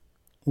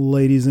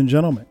Ladies and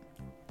gentlemen,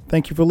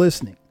 thank you for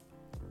listening.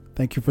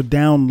 Thank you for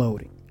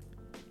downloading.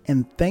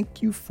 And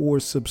thank you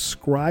for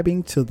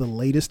subscribing to the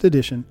latest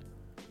edition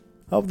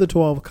of the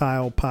 12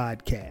 Kyle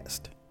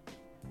podcast.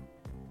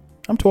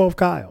 I'm 12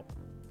 Kyle.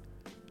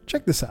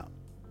 Check this out.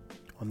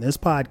 On this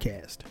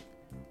podcast,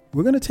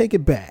 we're going to take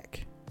it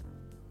back.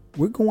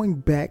 We're going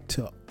back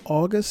to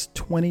August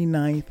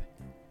 29th,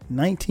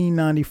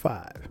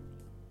 1995.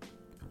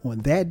 On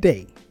that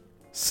day,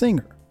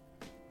 singer,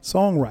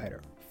 songwriter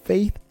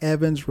Faith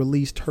Evans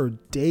released her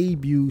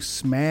debut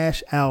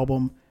smash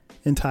album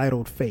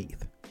entitled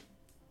Faith.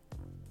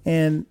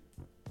 And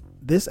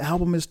this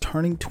album is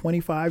turning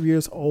 25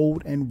 years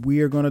old, and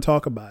we are going to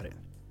talk about it.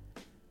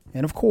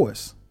 And of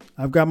course,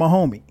 I've got my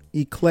homie,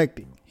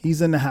 Eclectik.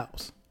 He's in the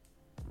house.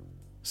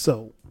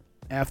 So,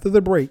 after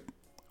the break,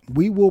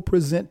 we will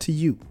present to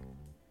you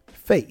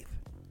Faith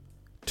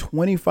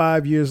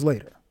 25 years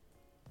later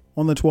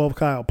on the 12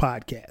 Kyle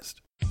podcast.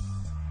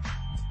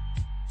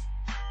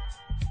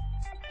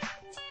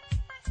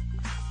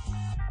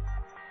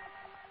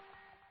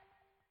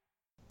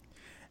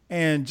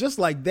 And just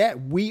like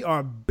that, we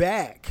are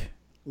back.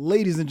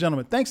 Ladies and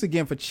gentlemen, thanks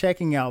again for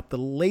checking out the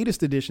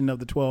latest edition of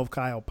the 12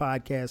 Kyle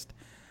podcast.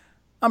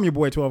 I'm your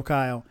boy 12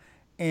 Kyle.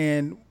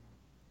 And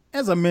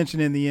as I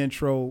mentioned in the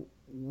intro,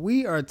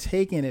 we are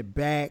taking it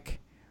back.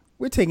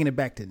 We're taking it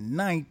back to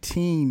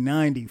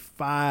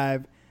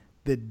 1995,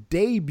 the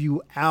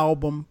debut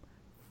album,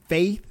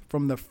 Faith,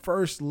 from the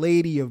first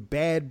lady of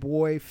Bad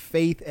Boy,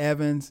 Faith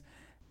Evans.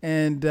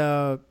 And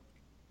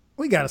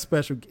we got a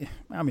special guest.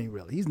 I mean,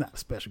 really, he's not a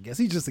special guest.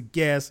 He's just a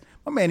guest.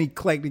 My man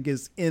Eclectik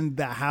is in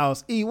the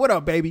house. E, what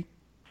up, baby?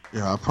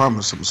 Yeah, I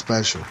promise something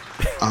special.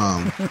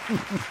 Not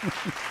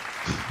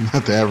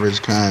the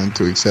average kind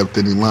to accept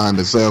any line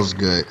that sounds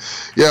good.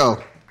 Yo,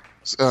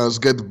 it's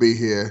good to be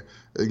here.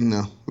 You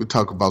know, we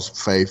talk about some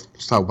faith.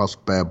 Let's talk about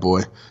some Bad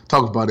Boy.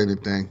 Talk about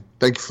anything.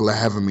 Thank you for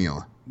having me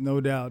on. No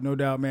doubt,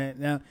 man.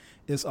 Now,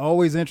 it's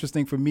always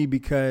interesting for me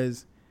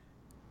because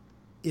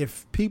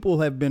if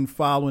people have been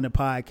following the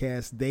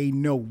podcast, they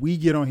know we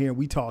get on here and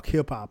we talk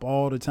hip hop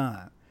all the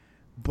time.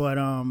 But,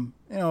 you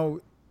know,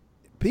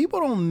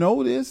 people don't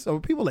know this, or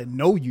people that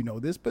know you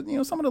know this, but, you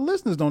know, some of the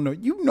listeners don't know.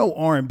 You know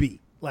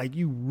R&B. Like,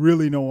 you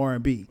really know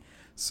R&B.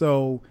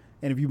 So,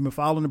 and if you've been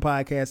following the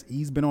podcast,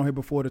 he's been on here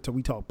before.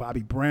 We talked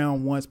Bobby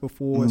Brown once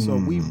before. So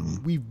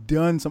we've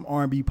done some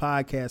R&B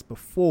podcasts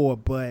before,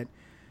 but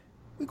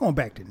we're going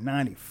back to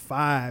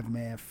 95,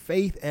 man.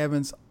 Faith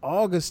Evans,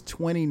 August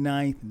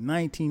 29th,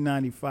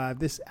 1995.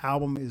 This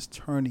album is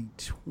turning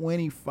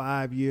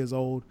 25 years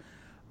old.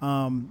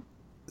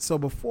 So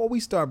before we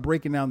start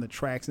breaking down the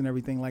tracks and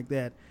everything like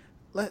that,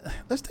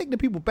 let's take the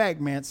people back,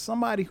 man.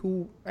 Somebody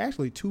who,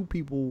 actually two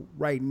people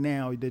right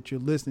now that you're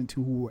listening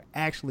to who were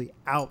actually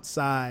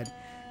outside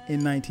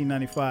in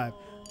 1995.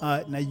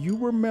 Now, you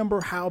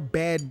remember how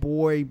Bad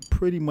Boy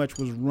pretty much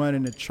was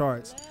running the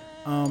charts.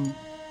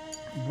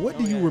 What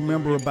do you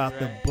remember about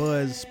the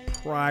buzz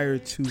prior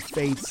to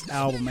Faith's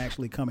album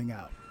actually coming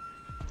out?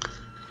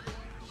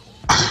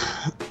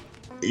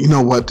 You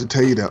know what? To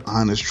tell you the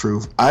honest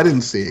truth, I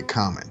didn't see it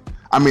coming.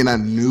 I mean, I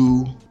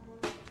knew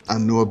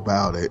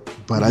about it,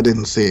 but I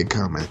didn't see it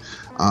coming.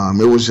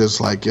 It was just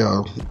like,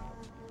 yo,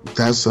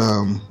 that's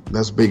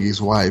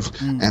Biggie's wife,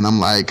 and I'm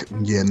like,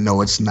 yeah,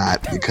 no, it's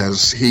not,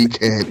 because he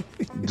can't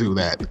do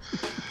that.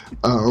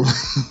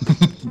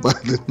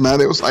 But now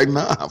it was like,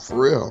 nah,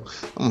 for real.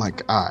 I'm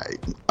like, all right.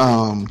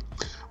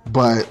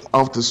 But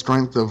off the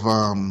strength of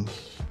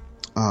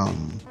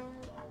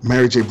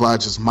Mary J.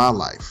 Blige's My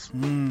Life,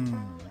 and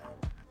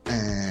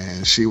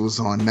she was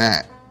on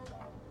that.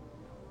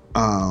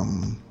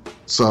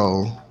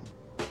 So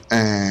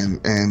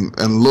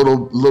and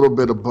little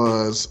bit of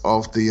buzz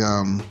off the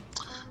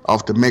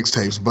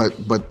mixtapes,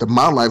 but the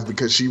My Life,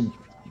 because she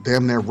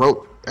damn near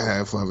wrote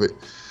half of it,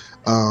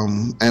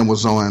 and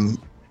was on,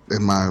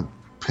 in my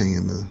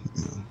opinion,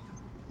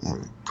 a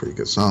pretty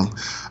good song.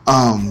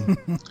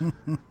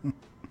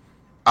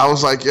 I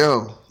was like,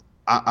 yo,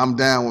 I'm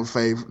down with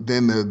Faith.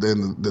 Then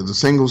the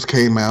singles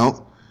came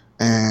out,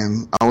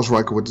 and I was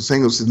rocking with the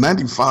singles.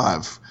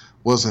 95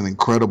 was an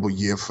incredible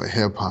year for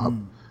hip hop,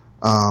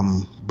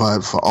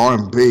 but for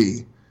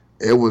R&B,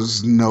 it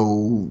was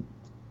no.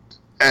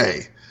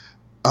 A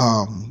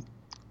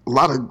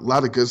lot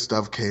of good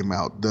stuff came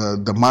out.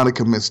 The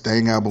Monica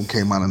Mustang album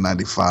came out in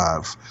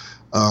 95.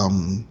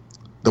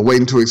 The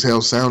Waiting to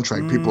Exhale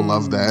soundtrack, people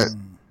love that.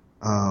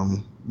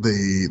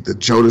 The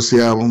Jodeci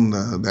album,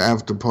 the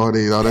After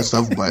Party, all that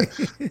stuff. But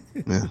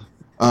yeah,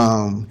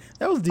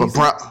 that was decent.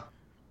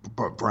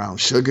 But Brown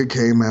Sugar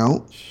came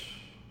out.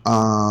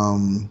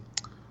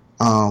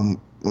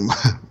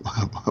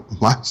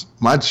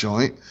 My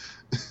joint,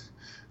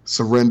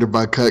 Surrender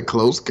by Cut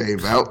Close,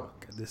 came out.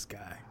 This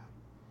guy.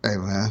 Hey,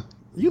 man.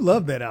 You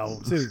love that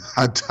album, too.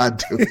 I do.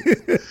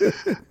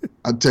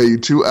 I tell you,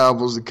 two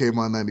albums that came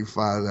out in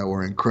 95 that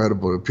were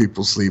incredible that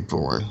people sleep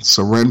on.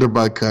 Surrender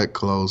by Cut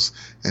Close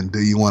and Do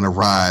You Want to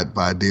Ride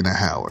by Dina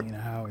Howard.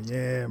 Dina Howard,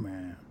 yeah,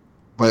 man.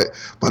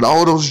 But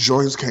all those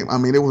joints came. I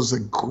mean, it was a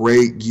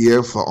great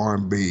year for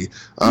R&B.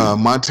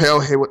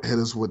 Montel hit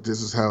us with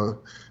 "This Is How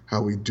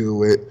We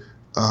Do It,"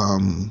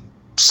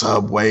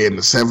 Subway, and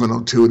the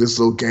 702. This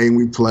little game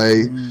we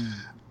play.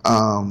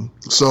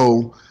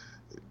 So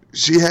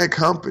she had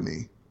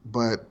company.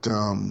 But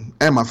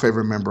and my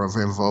favorite member of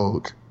En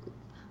Vogue,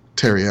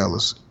 Terry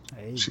Ellis,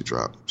 she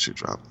dropped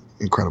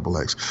incredible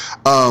X.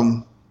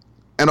 And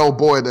oh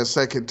boy, that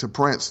second to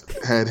Prince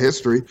had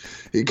history.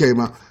 He came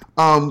out.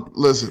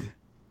 Listen,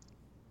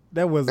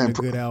 that wasn't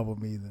a good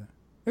album either.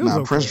 It was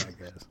okay,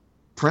 I guess.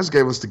 Prince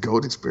gave us the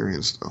GOAT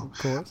experience though. Of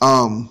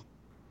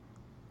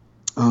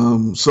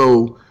course.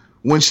 So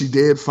when she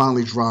did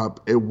finally drop,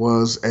 it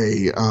was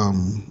a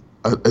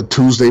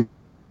Tuesday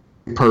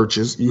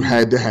purchase. You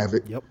had to have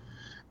it. Yep.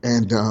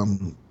 And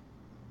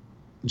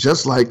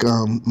just like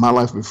My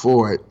Life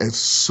Before It, as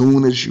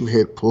soon as you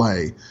hit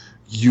play,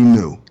 you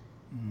knew.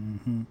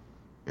 Mm-hmm.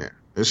 Yeah,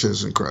 this shit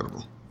is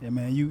incredible. Yeah,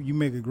 man, you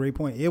make a great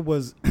point. It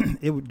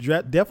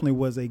definitely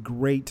was a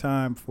great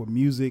time for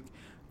music.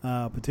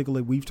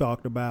 Particularly, we've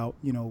talked about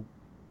the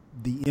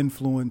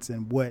influence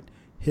and what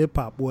hip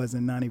hop was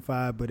in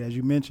 '95. But as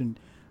you mentioned,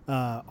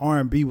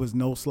 R&B was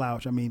no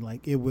slouch. I mean,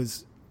 like it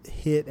was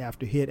hit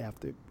after hit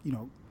after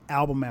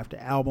album after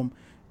album.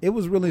 It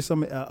was really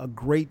a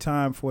great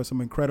time for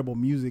some incredible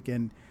music,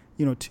 and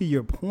to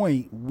your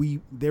point,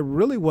 there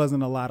really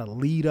wasn't a lot of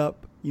lead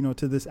up,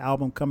 to this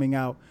album coming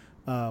out.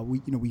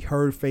 We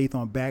heard Faith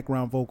on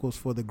background vocals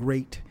for the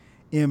great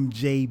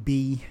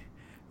MJB,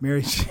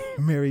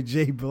 Mary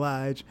J.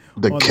 Blige,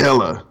 the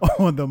killer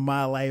on the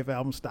My Life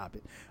album. Stop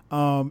it.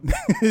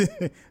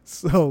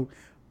 So,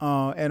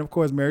 and of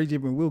course, Mary J.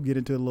 And we'll get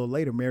into it a little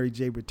later. Mary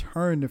J.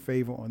 returned the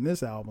favor on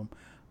this album.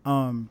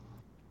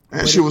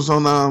 And she was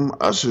on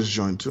Usher's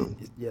joint too.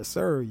 Yes,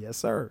 sir. Yes,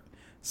 sir.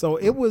 So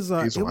it was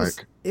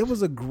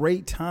a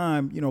great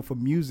time, for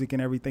music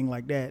and everything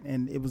like that,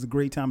 and it was a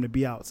great time to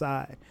be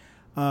outside.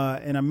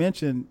 And I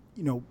mentioned,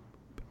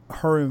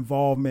 her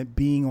involvement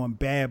being on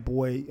Bad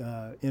Boy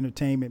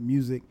Entertainment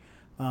Music.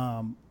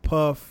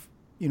 Puff,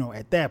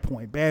 at that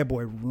point, Bad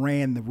Boy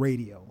ran the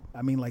radio.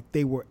 I mean, like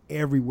they were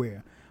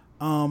everywhere.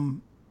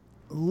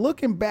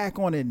 Looking back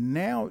on it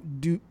now,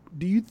 do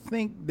you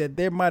think that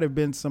there might have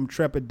been some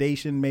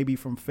trepidation maybe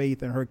from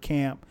Faith and her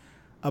camp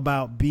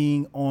about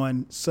being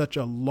on such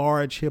a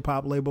large hip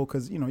hop label?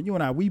 Because, you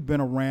and I, we've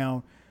been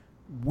around.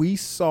 We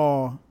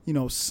saw,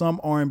 some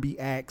R&B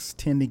acts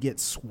tend to get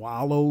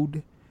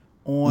swallowed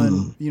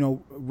on,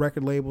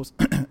 record labels.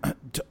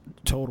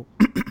 Total.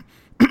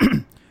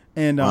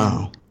 And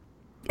wow.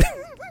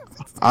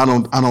 I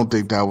don't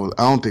think that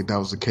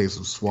was the case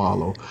of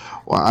Swallow.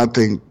 Well, I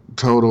think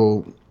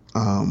Total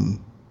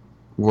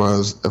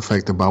was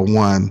affected by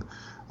one,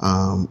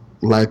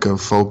 lack of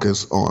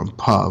focus on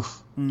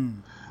Puff,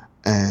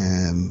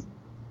 and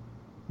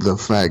the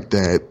fact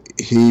that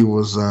he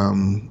was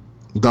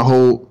the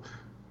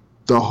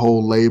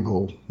whole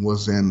label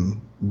was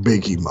in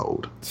Biggie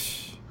mode.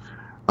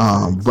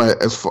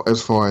 But as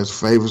far as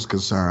Favor's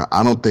concerned,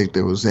 I don't think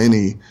there was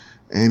any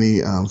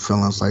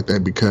feelings like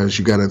that, because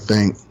you got to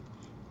think,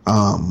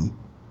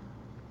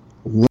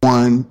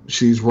 one,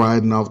 she's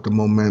riding off the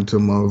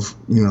momentum of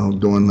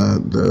doing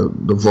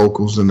the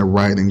vocals and the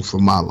writing for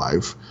My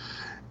Life,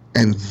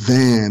 and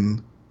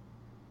then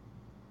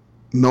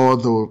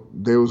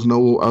there was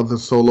no other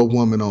solo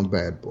woman on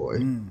Bad Boy,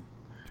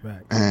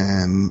 right.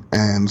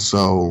 and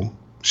so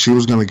she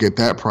was going to get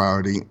that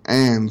priority.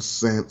 And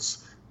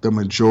since the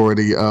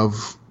majority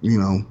of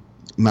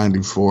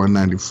 94 and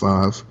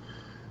 95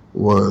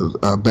 was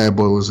Bad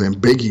Boy was in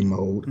Biggie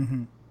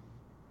mode.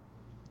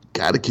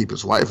 Got to keep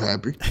his wife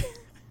happy,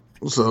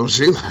 so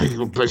she like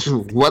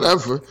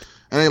whatever.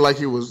 Ain't like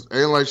she was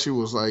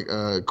like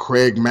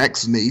Craig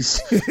Mack's niece.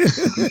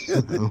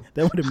 That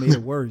would have made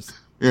it worse.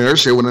 Yeah, her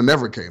shit would have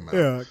never came out.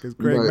 Yeah, because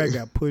Craig Mack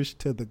got pushed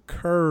to the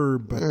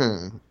curb.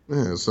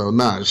 Yeah. So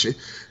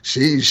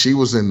she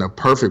was in the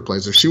perfect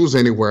place. If she was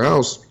anywhere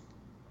else,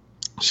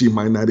 she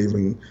might not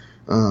even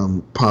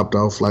popped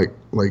off like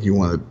she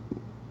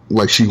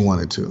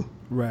wanted to.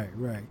 Right.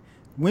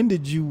 When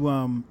did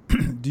you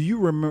do you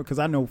remember? Because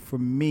I know for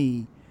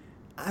me,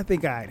 I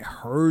think I had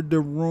heard the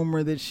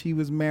rumor that she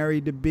was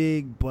married to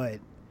Big,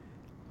 but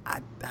I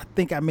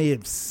think I may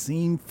have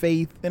seen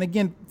Faith. And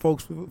again,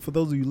 folks, for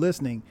those of you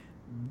listening,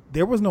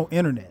 there was no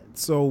internet,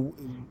 so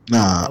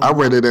I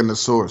read it in the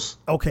source.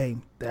 Okay,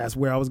 that's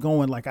where I was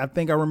going. Like, I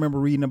think I remember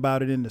reading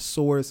about it in the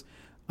source.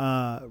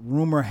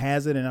 Rumor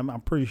has it, and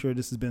I'm pretty sure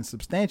this has been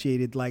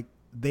substantiated, like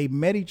they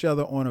met each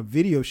other on a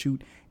video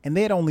shoot, and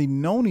they had only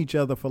known each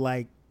other for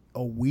like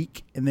a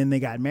week, and then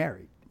they got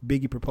married.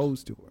 Biggie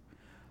proposed to her.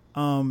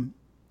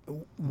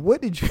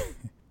 What did you,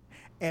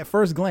 at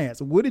first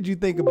glance, what did you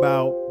think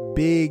about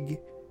Big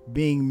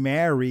being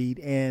married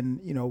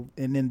and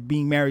then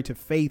being married to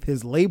Faith,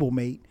 his label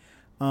mate,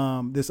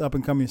 this up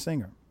and coming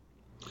singer?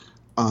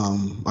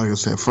 Like I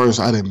said, first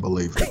I didn't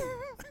believe it.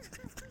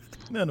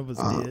 None of us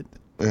did.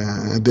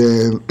 Yeah,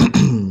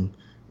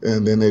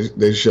 and then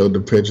they showed the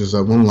pictures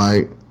of him.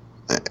 Like,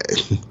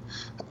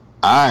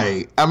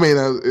 I mean,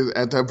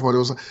 at that point, it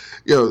was,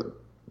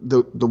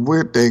 the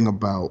weird thing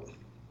about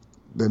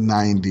the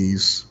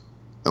 90s,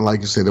 and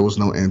like you said, there was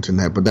no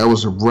internet, but that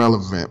was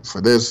irrelevant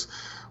for this.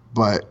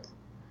 But,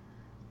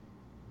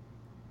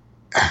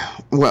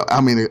 well, I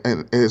mean,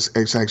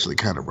 it's actually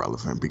kind of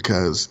relevant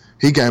because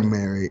he got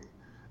married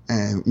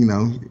and,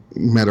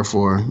 met her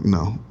for, a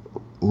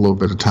little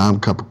bit of time,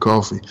 cup of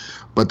coffee.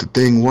 But the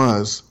thing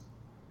was,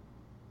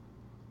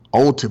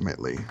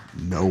 ultimately,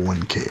 no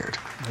one cared.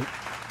 Nope.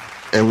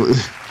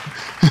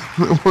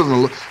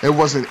 It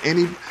wasn't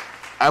any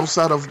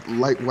outside of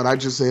like what I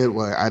just said.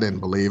 Well, I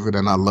didn't believe it,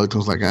 and I looked and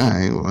was like, all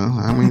right, well,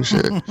 I mean,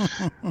 shit.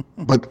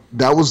 But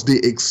that was the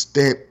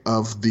extent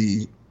of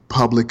the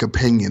public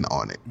opinion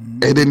on it.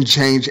 Mm-hmm. It didn't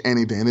change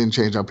anything. It didn't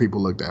change how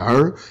people looked at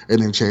her. It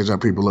didn't change how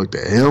people looked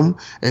at him.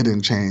 It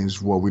didn't change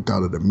what we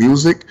thought of the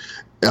music.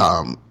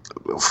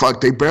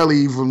 They barely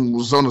even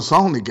was on a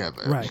song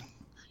together. Right.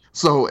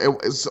 So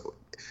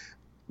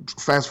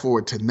fast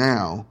forward to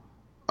now.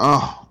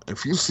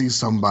 If you see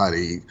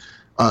somebody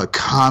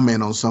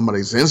comment on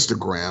somebody's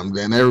Instagram,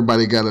 then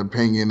everybody got an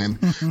opinion, and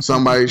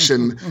somebody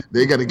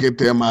they got to get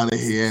them out of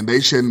here, and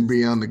they shouldn't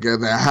be on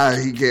together. How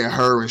he get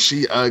her and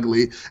she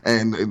ugly,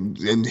 and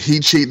he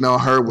cheating on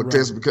her with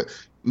this,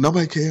 because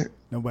nobody cared.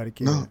 Nobody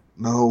cared.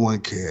 No one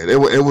cared. It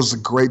was a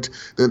great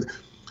that.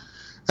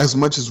 As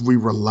much as we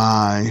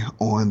rely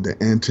on the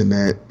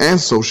internet and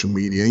social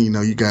media,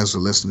 you guys are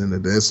listening to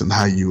this and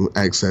how you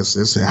access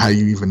this and how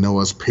you even know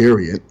us,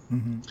 period.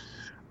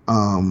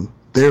 Mm-hmm.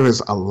 There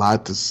is a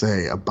lot to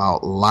say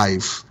about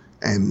life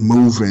and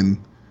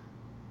moving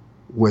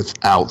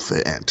without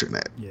the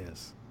internet.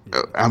 Yes.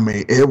 I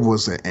mean, it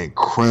was an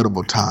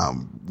incredible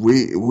time.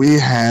 We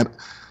had,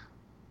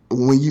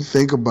 when you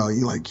think about it,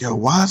 you're like, yo,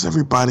 why is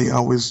everybody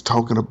always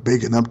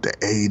bigging up the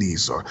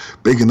 80s or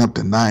bigging up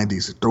the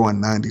 90s and throwing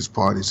 90s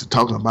parties and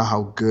talking about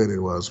how good it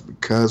was?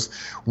 Because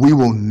we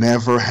will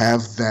never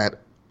have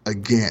that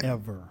again.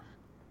 Ever.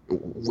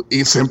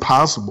 It's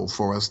impossible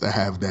for us to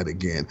have that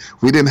again.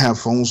 We didn't have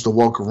phones to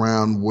walk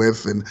around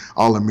with and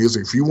all the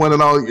music. If you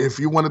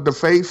wanted the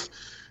faith,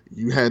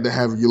 you had to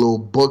have your little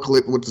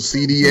booklet with the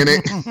CD in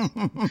it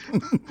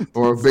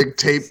or a big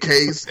tape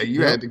case, and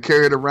you had to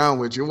carry it around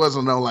with you. It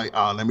wasn't no like,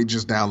 oh, let me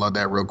just download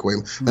that real quick.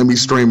 Let me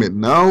stream it.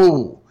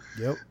 No.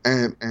 Yep.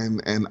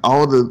 And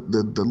all the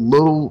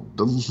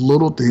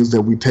little things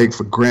that we take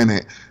for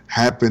granted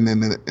happened in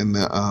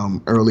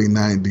the early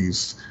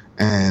 90s,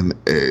 and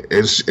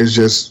it's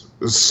just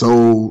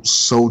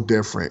so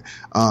different.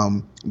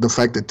 The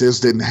fact that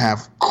this didn't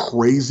have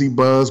crazy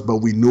buzz, but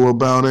we knew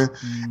about it,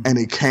 and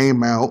it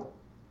came out.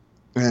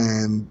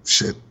 And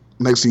shit,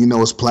 next thing you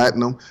know, it's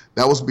platinum.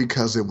 That was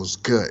because it was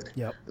good.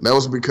 Yep. That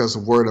was because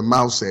the word of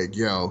mouth said,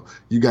 yo,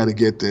 you got to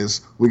get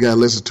this. We got to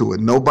listen to it.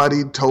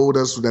 Nobody told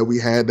us that we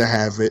had to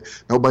have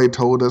it. Nobody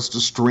told us to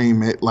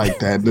stream it like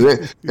that.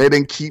 They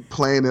didn't keep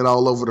playing it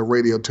all over the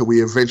radio till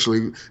we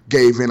eventually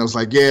gave in. I was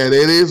like, yeah, it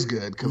is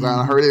good, because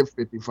I heard it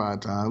 55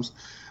 times.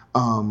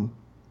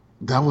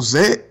 That was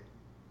it.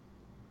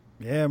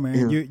 Yeah,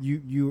 man, yeah.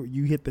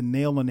 You hit the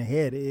nail on the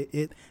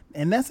head.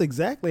 And that's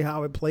exactly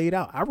how it played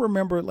out. I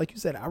remember, like you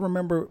said,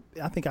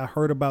 I think I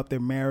heard about their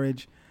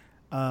marriage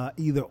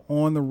either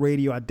on the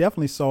radio. I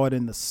definitely saw it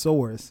in the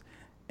source,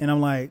 and I'm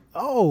like,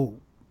 oh,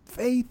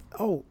 Faith,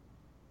 oh,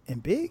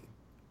 and Big,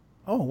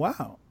 oh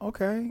wow,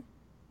 okay.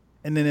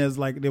 And then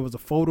there was a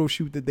photo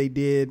shoot that they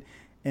did,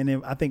 and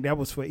then I think that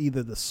was for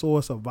either the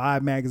Source or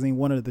Vibe magazine,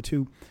 one of the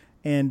two,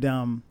 and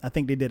I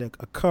think they did a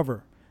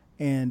cover,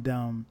 and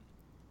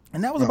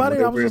that was about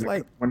it. I was just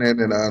like, one in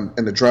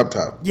the drop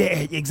top. Yeah,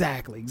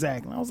 exactly.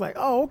 I was like,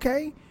 oh,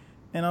 okay.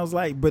 And I was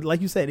like, but like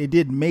you said, it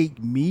did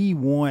make me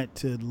want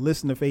to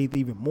listen to Faith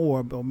even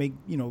more. But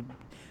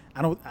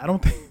I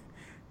don't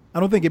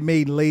think it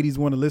made ladies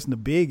want to listen to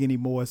Big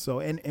anymore. So,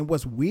 and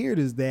what's weird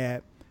is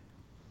that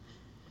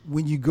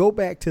when you go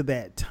back to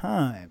that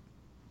time,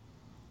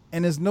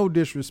 and there's no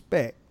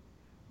disrespect,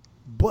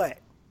 but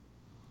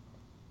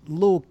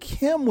Lil'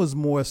 Kim was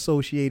more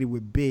associated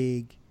with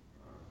Big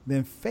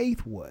than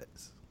Faith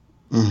was.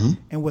 Mm-hmm.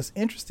 And what's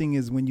interesting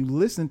is when you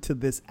listen to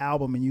this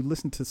album and you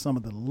listen to some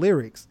of the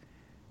lyrics,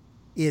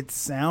 it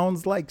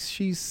sounds like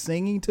she's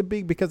singing to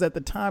Big, because at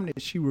the time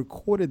that she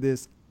recorded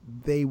this,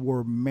 they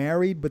were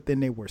married, but then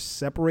they were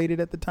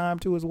separated at the time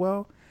too as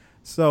well.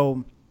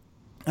 So,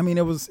 I mean,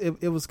 it was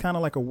kind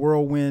of like a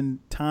whirlwind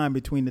time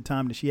between the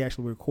time that she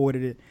actually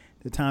recorded it,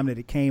 the time that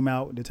it came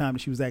out, the time that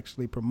she was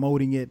actually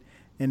promoting it,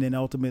 and then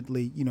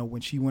ultimately,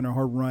 when she went on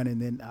her run,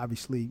 and then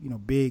obviously,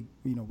 Big,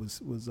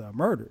 was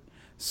murdered.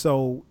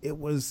 So it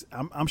was,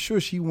 I'm sure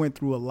she went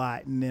through a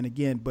lot. And then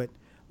again, but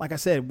like I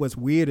said, what's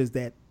weird is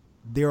that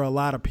there are a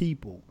lot of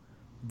people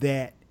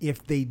that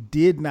if they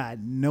did not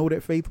know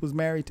that Faith was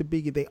married to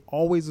Biggie, they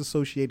always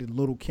associated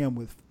Lil' Kim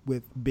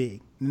with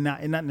Big,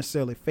 not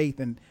necessarily Faith.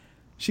 And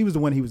she was the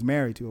one he was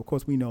married to. Of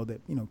course, we know that,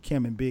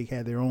 Kim and Big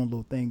had their own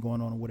little thing going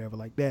on or whatever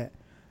like that.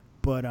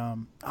 But I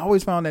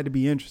always found that to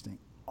be interesting.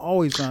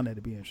 Also,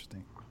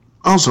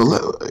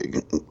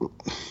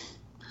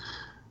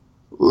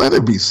 let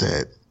it be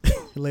said,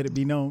 Let it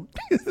be known.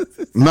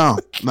 No,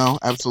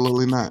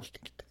 absolutely not.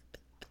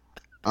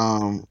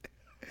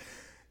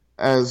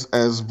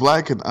 As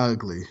black and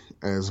ugly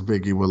as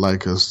Biggie would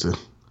like us to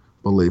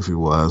believe he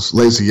was,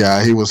 lazy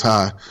eye, he was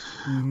high.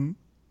 Mm-hmm.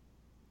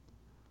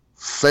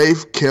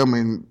 Faith, Kim,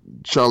 and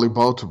Charlie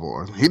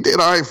Baltimore, he did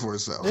all right for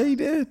himself. Yeah, he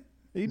did.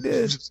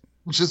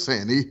 Just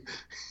saying,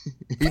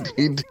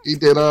 he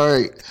did all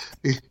right.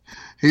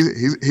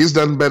 He's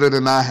done better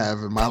than I have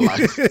in my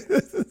life.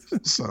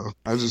 So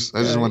I just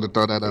wanted to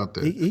throw that out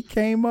there. He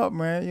came up,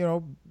 man. You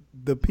know,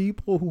 the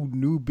people who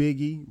knew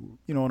Biggie,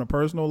 you know, on a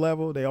personal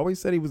level, they always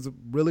said he was a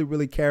really,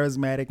 really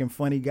charismatic and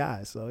funny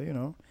guy. So, you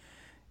know,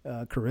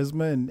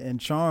 charisma and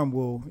charm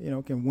will, you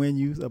know, can win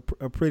you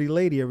a pretty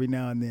lady every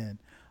now and then.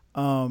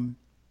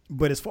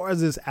 But as far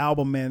as this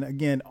album, man,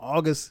 again,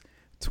 August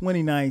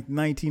 29th,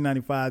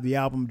 1995, the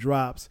album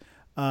drops.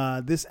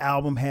 This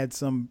album had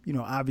some, you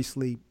know,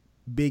 obviously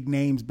big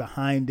names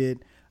behind it.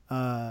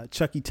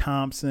 Chucky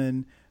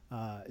Thompson,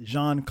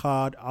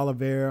 Jean-Claude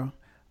Oliveira,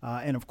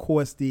 and of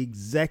course the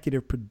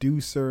executive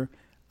producer,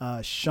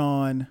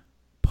 Sean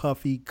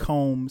Puffy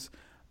Combs.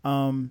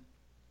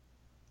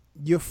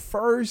 Your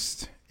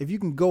first, if you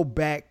can go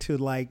back to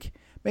like,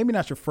 maybe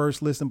not your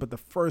first listen, but the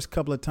first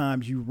couple of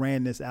times you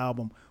ran this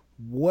album,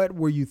 what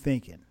were you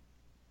thinking?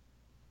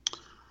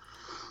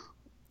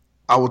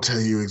 I will tell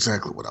you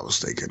exactly what I was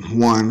thinking.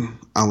 One,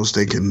 I was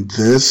thinking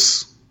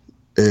this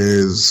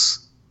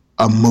is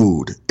a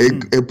mood.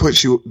 It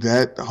puts you,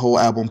 that whole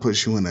album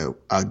puts you in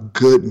a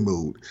good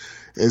mood.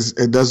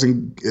 It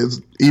doesn't,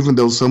 even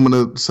though some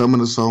of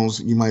the songs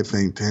you might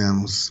think,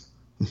 damn,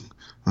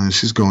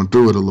 she's going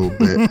through it a little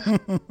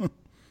bit.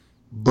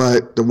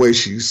 But the way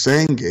she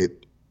sang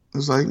it,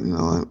 it's like, you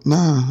know,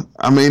 nah.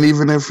 I mean,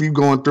 even if you're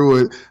going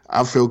through it,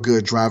 I feel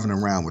good driving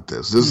around with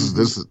this.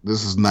 This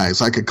is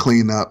nice. I could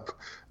clean up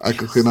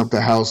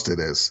the house to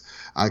this.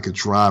 I could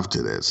drive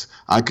to this.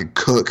 I could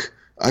cook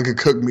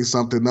me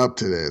something up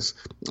to this.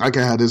 I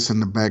could have this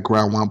in the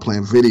background while I'm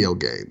playing video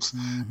games.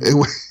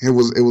 Mm-hmm.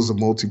 It was a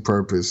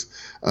multi-purpose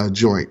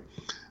joint.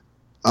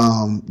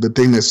 The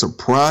thing that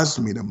surprised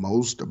me the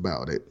most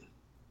about it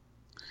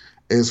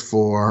is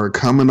for her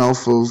coming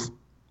off of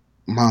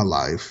My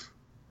Life,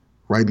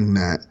 writing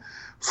that,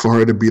 for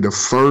her to be the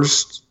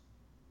first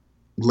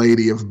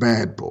lady of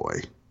Bad Boy,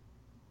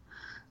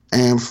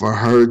 and for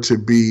her to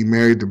be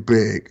married to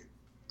Big.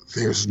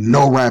 There's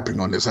no rapping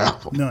on this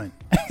album. None.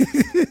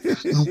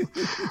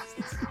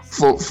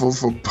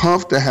 For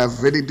Puff to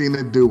have anything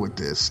to do with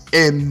this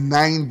in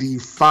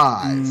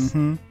 95,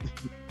 mm-hmm.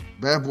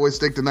 Bad Boy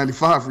stick to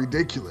 95,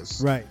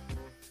 ridiculous. Right.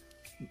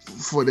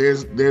 For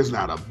there's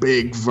not a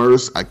Big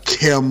verse, a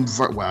Kim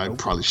verse. Well, it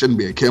probably shouldn't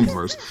be a Kim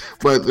verse,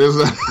 but there's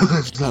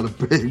not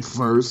a Big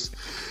verse.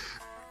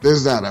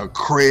 There's not a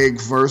Craig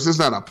verse. There's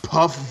not a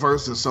Puff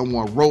verse that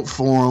someone wrote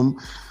for him.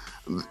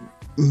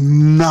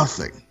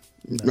 Nothing.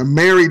 No.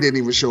 Mary didn't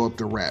even show up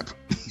to rap.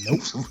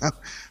 Nope.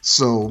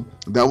 So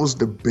that was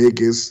the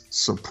biggest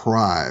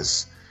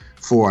surprise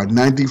for a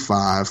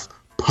 95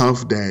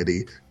 Puff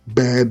Daddy,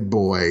 Bad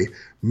Boy,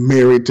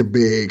 Married to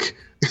Big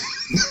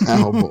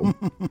album.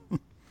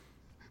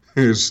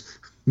 There's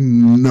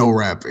no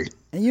rapping.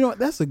 And you know,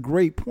 that's a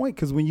great point,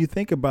 because when you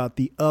think about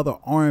the other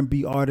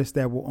R&B artists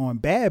that were on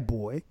Bad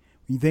Boy,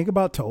 when you think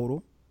about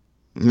Total,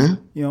 yeah,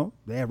 you know,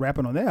 they had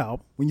rapping on their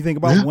album. When you think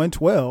about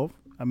 112,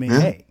 I mean,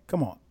 hey,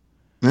 come on.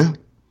 Yeah.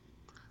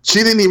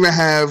 She didn't even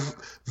have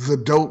the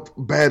dope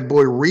Bad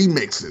Boy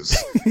remixes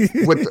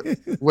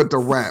with the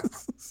rap.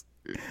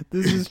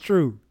 This is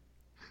true.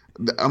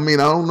 I mean,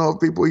 I don't know if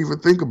people even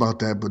think about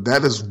that, but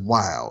that is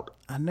wild.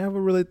 I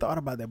never really thought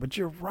about that, but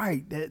you're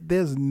right.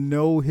 There's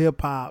no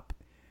hip hop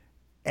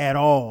at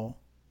all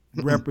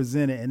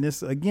represented, and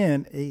this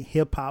again a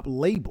hip hop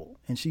label,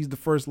 and she's the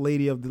first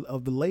lady of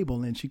the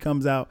label, and she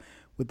comes out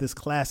with this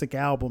classic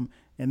album,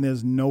 and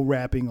there's no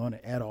rapping on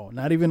it at all.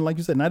 Not even, like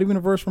you said, not even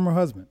a verse from her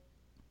husband.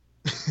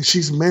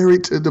 She's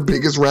married to the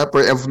biggest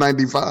rapper of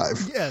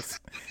 95.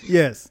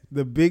 Yes,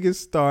 the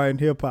biggest star in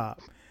hip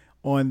hop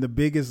on the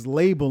biggest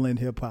label in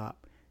hip hop.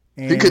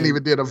 He couldn't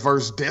even did a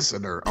verse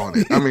dissing her on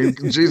it. I mean,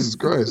 Jesus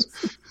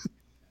Christ.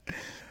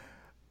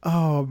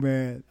 Oh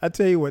man, I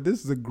tell you what,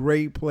 this is a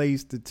great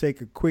place to take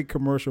a quick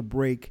commercial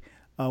break.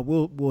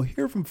 We'll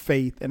hear from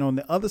Faith, and on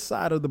the other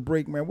side of the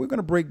break, man, we're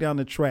gonna break down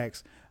the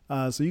tracks.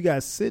 So you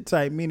guys sit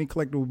tight. Me and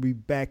Eclectik will be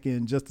back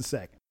in just a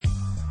second.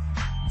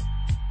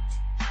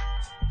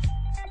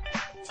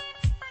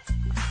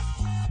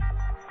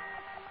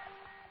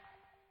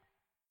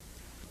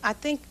 I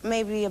think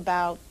maybe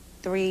about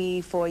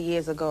 3-4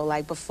 years ago,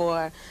 like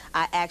before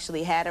I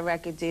actually had a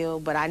record deal,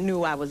 but I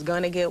knew I was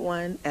gonna get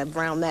one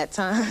around that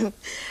time.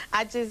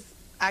 I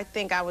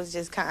think I was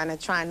just kind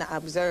of trying to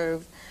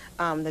observe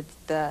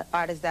the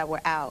artists that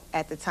were out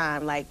at the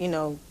time, like, you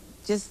know,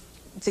 just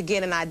to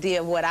get an idea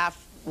of what I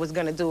was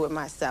gonna do with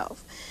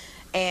myself.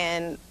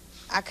 And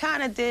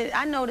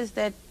I noticed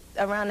that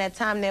around that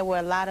time there were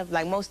a lot of,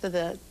 like, most of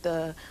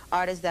the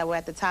artists that were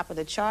at the top of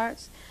the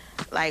charts,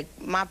 like,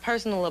 my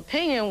personal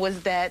opinion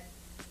was that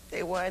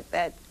they weren't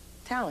that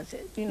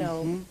talented,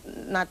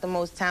 not the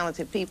most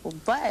talented people.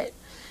 But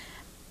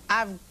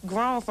I've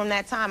grown from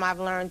that time. I've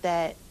learned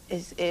that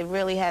it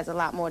really has a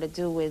lot more to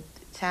do with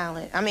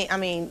talent. I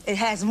mean, it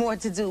has more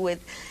to do with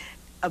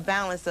a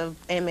balance of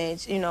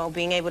image,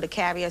 being able to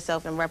carry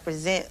yourself and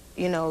represent,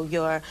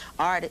 your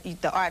art,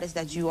 the artist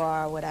that you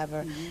are or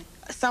whatever.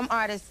 Some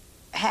artists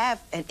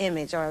have an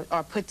image or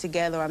are put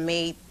together or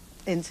made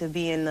into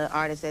being the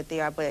artist that they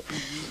are, but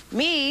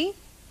me,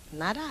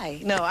 not I.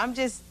 No, I'm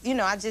just,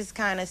 I just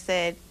kind of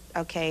said,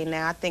 okay,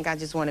 now I think I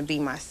just want to be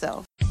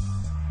myself.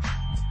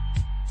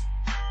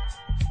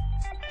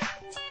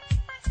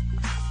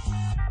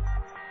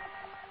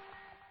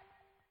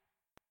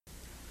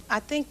 I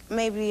think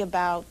maybe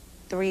about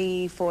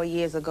 3-4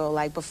 years ago,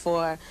 like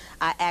before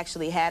I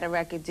actually had a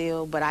record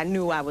deal, but I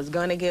knew I was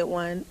gonna get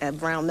one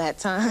around that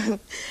time.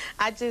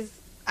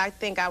 I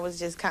think I was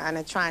just kind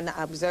of trying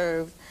to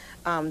observe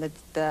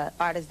the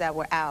artists that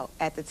were out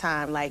at the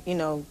time, like,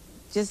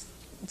 just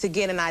to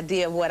get an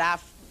idea of what I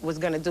was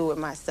gonna do with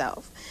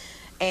myself.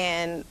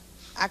 And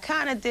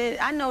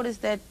I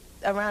noticed that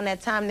around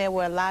that time there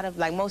were a lot of,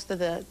 like, most of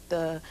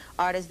the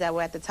artists that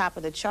were at the top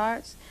of the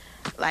charts,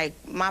 like,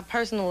 my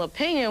personal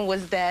opinion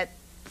was that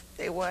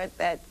they weren't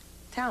that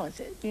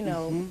talented,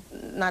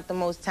 not the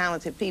most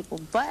talented people.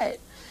 But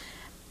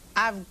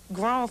I've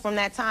grown from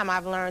that time.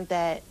 I've learned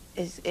that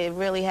it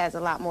really has a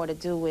lot more to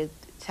do with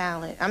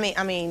talent. I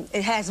mean,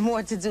 it has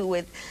more to do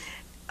with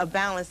a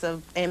balance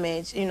of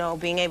image,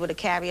 being able to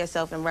carry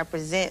yourself and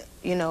represent,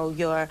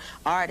 your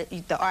art,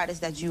 the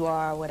artist that you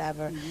are or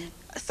whatever.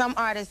 Some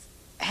artists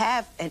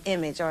have an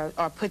image or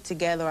are put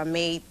together or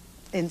made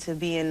into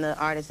being the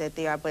artist that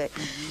they are, but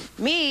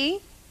me,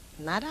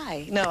 not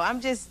I. No,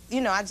 I'm just,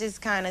 I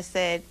just kind of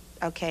said,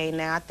 okay,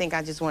 now I think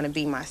I just want to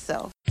be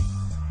myself.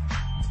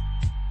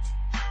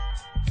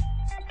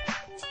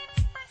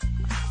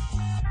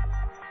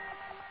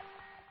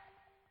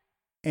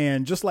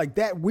 And just like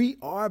that, we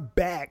are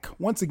back.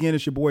 Once again,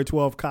 it's your boy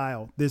 12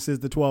 Kyle. This is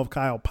the 12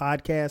 Kyle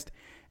podcast,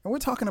 and we're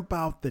talking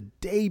about the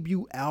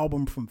debut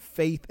album from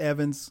Faith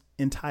Evans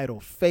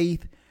entitled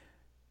Faith.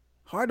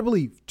 Hard to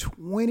believe,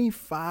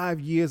 25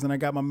 years, and I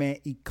got my man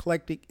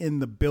Eclectik in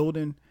the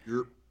building.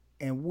 Yep.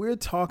 And we're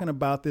talking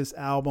about this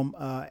album.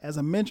 As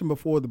I mentioned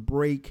before the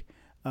break,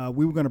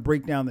 we were going to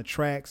break down the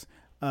tracks.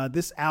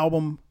 This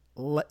album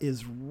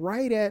is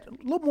right at a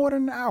little more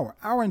than an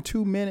hour and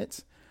 2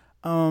 minutes.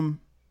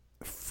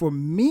 For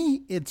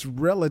me, it's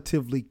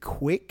relatively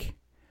quick.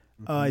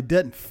 It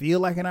doesn't feel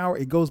like an hour.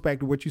 It goes back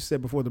to what you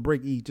said before the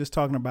break, E, just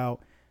talking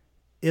about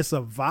it's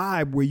a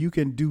vibe where you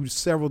can do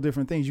several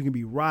different things. You can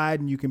be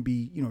riding, you can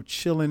be,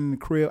 chilling in the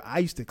crib. I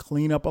used to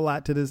clean up a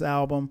lot to this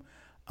album.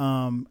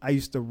 I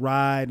used to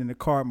ride in the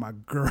car with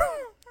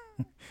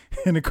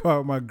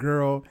my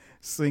girl,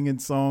 singing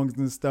songs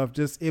and stuff.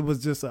 It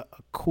was just a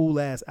cool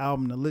ass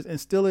album to listen, and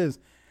still is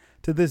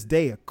to this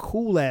day a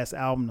cool ass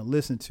album to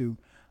listen to.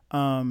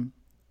 And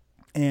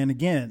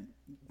again,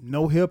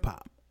 no hip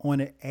hop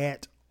on it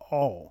at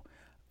all.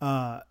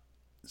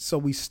 So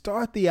we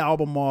start the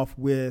album off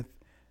with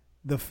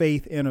the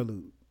Faith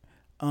interlude.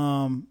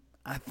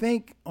 I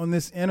think on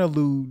this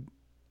interlude,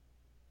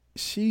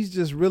 she's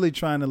just really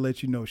trying to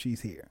let you know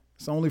she's here.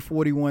 It's only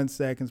 41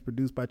 seconds,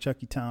 produced by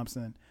Chucky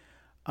Thompson.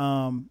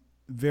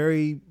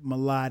 Very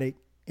melodic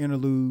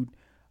interlude.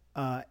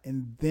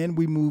 And then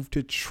we move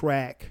to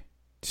track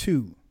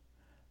 2,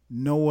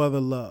 No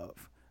Other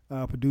Love,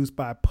 produced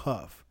by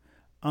Puff.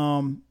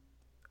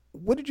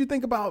 What did you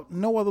think about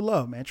No Other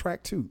Love, man?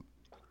 Track 2.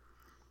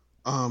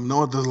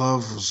 No Other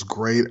Love was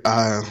great.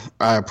 I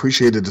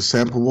appreciated the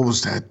sample. What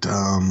was that?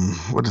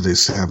 What did they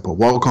sample?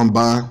 Walk On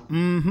By.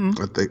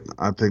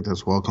 I think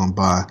that's Walk On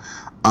By.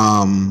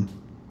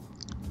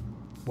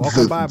 Walk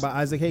On By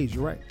Isaac Hayes.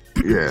 You're right.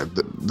 Yeah,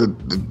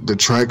 the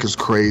track is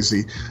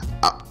crazy,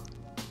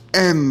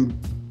 and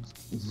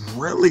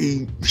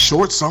really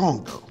short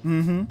song though.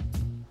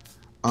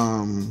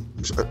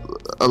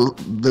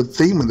 The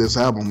theme of this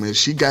album is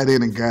she got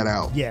in and got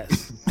out.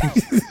 Yes.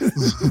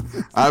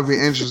 I'd be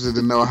interested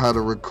to know how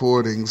the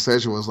recording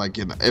session was like.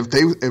 If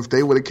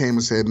they would have came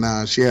and said,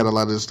 "Nah, she had a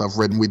lot of this stuff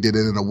written. We did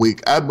it in a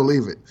week," I'd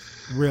believe it.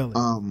 Really.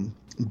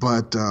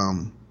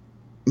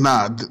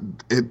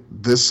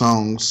 This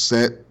song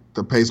set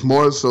the pace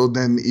more so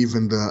than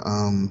even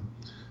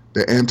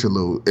the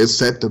interlude. It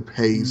set the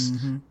pace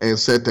and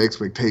set the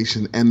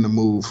expectation and the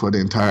mood for the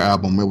entire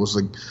album. It was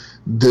like,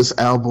 this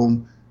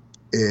album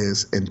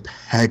is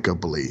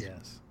impeccably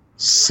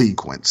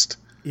sequenced.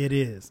 It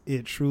is.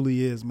 It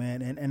truly is,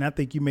 man. And I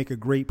think you make a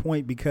great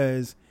point,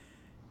 because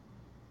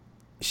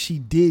she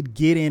did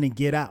get in and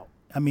get out.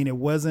 I mean, it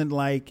wasn't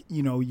like,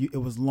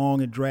 it was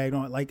long and dragged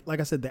on. Like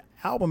I said, the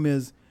album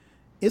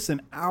it's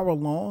an hour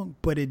long,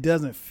 but it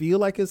doesn't feel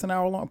like it's an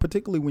hour long,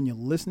 particularly when you're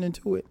listening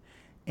to it.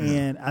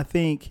 And I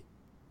think,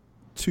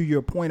 to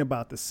your point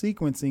about the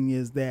sequencing,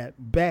 is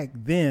that back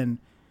then,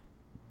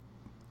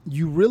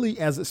 you really,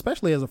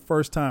 especially as a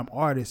first-time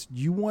artist,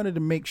 you wanted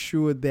to make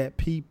sure that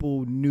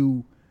people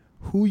knew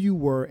who you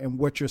were and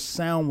what your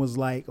sound was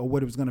like, or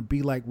what it was going to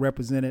be like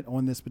represented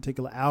on this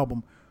particular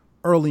album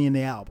early in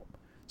the album.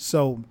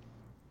 So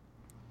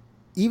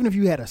even if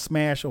you had a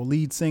smash or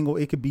lead single,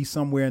 it could be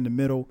somewhere in the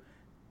middle.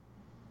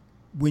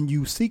 When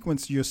you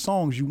sequence your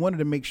songs, you wanted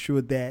to make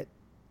sure that,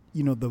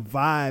 you know, the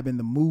vibe and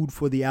the mood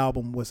for the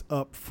album was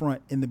up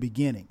front in the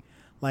beginning.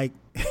 Like,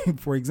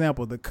 for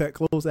example, the Cut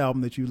Close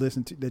album that you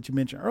listened to, that you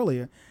mentioned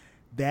earlier,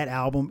 that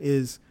album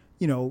is,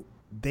 you know,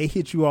 they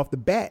hit you off the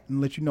bat and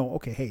let you know,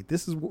 okay, hey,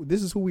 this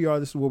is who we are,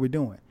 this is what we're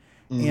doing.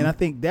 Mm-hmm. And I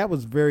think that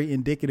was very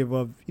indicative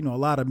of, you know, a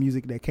lot of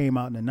music that came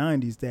out in the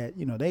 90s that,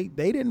 you know, they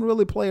didn't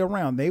really play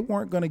around. They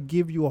weren't going to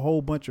give you a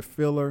whole bunch of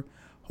filler,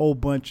 whole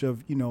bunch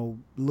of, you know,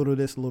 little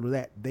this, little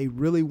that. They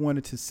really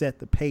wanted to set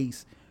the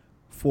pace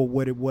for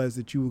what it was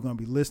that you were going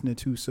to be listening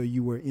to, so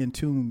you were in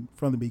tune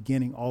from the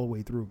beginning all the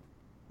way through.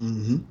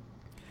 Mm-hmm.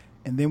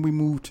 And then we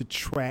moved to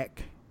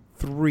track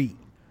 3,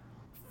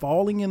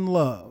 Falling in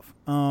Love.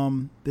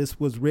 This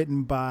was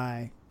written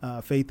by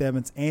Faith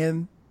Evans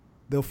and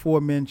the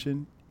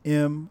aforementioned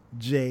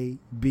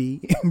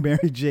MJB,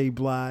 Mary J.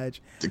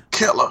 Blige. The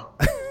killer.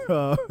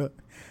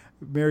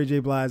 Mary J.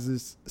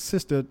 Blige's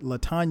sister,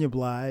 LaTanya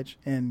Blige,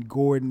 and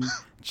Gordon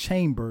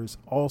Chambers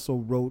also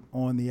wrote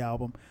on the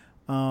album.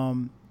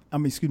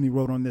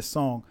 Wrote on this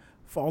song.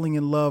 Falling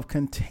in Love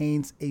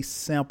contains a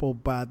sample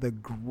by the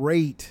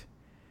great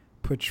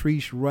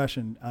Patrice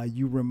Rushen.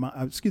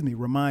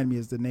 Remind Me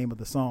is the name of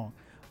the song.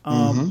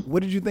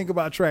 What did you think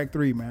about track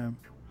 3, man?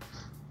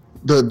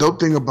 The dope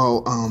thing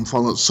about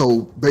Falling,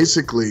 so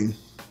basically,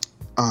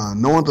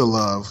 No Other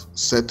Love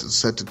set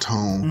the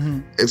tone. Mm-hmm.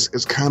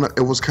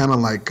 It was kind of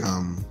like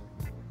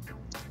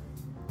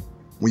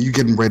when you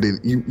getting ready,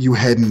 you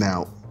heading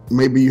out.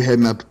 Maybe you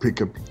heading out to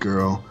pick up your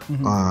girl,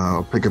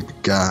 pick up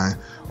your guy,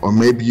 or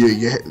maybe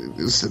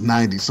it's the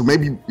 90s. So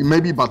maybe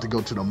you're about to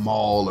go to the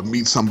mall or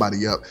meet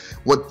somebody up.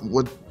 What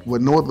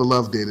No Other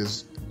Love did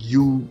is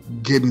you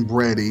getting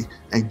ready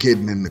and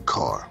getting in the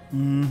car.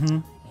 Mm-hmm.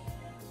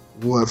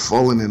 What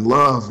Falling in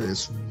Love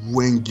is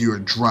when you're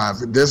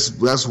driving.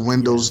 That's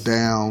windows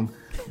down.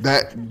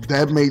 That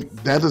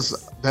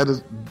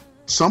is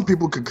some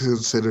people could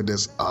consider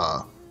this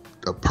a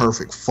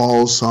perfect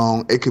fall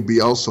song. It could be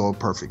also a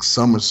perfect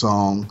summer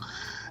song.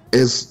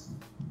 That's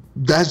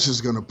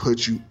just gonna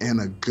put you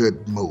in a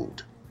good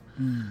mood.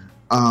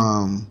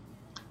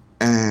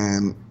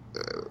 And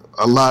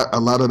a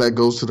lot of that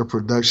goes to the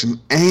production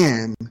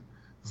and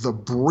the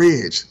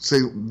bridge.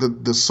 See,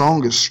 the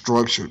song is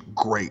structured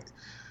great.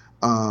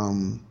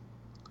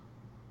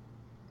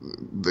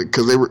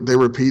 Because they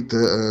repeat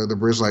the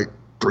bridge like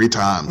 3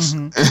 times,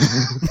 you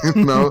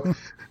know,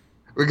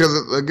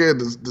 because again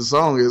the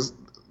song is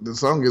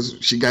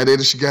she got in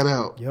and she got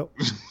out. Yep.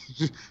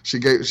 she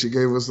gave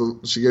us a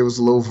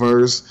little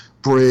verse,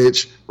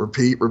 bridge,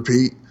 repeat, a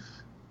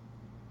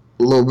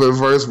little bit of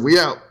verse, we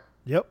out.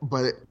 Yep.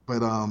 But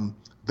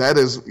that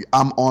is,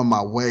 I'm on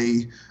my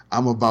way.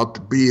 I'm about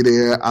to be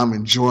there. I'm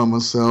enjoying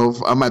myself.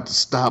 I'm at the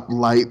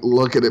stoplight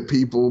looking at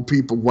people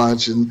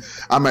watching.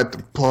 I'm at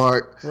the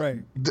park.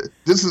 Right.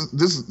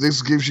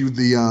 This gives you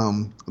the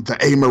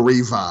A.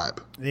 Marie vibe.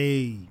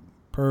 Hey,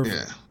 perfect.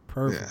 Yeah.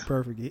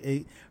 Perfect.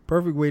 A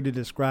perfect way to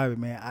describe it,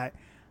 man.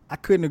 I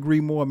couldn't agree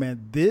more,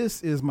 man.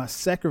 This is my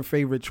second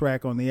favorite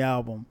track on the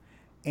album,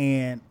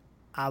 and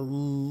I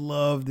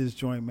love this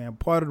joint, man.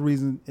 Part of the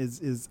reason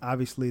is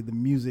obviously the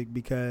music,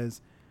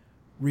 because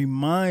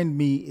Remind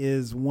Me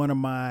is one of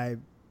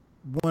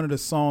the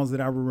songs that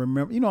I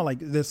remember. You know, like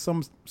there's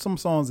some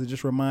songs that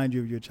just remind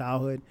you of your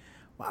childhood.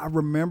 Well, I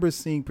remember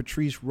seeing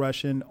Patrice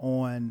Rushen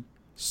on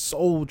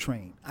Soul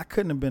Train. I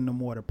couldn't have been no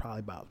more than probably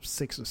about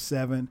 6 or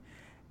 7.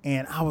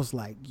 And I was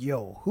like,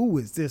 yo, who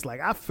is this? Like,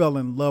 I fell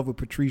in love with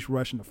Patrice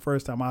Rushen the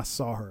first time I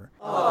saw her.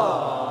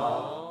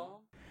 Aww.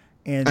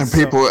 And so,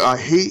 people,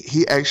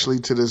 he actually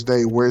to this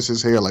day wears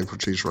his hair like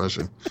Patrice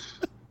Rushen.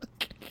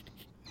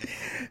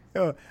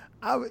 Let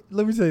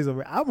me tell you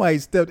something. I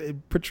might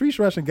Patrice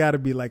Rushen got to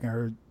be like in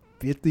her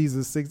 50s or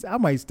 60s. I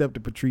might step to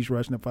Patrice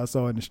Rushen if I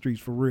saw her in the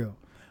streets, for real.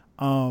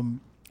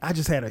 I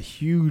just had a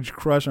huge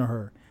crush on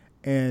her.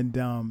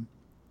 And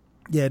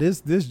yeah,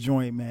 this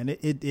joint, man,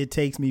 it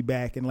takes me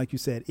back. And like you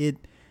said,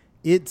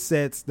 it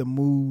sets the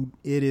mood.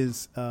 It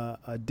is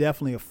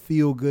definitely a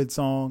feel-good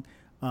song.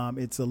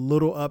 It's a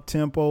little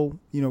up-tempo,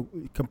 you know,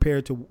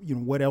 compared to, you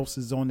know, what else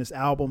is on this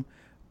album.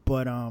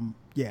 But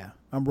yeah,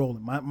 I'm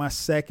rolling. My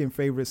second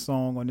favorite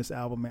song on this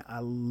album, man. I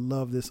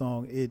love this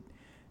song. It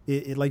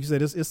like you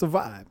said, it's a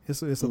vibe.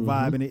 It's a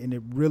vibe, and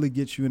it really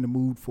gets you in the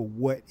mood for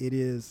what it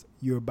is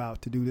you're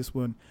about to do. This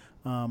one,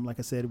 like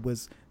I said, it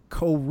was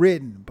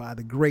co-written by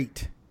the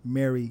great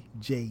Mary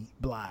J.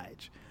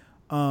 Blige.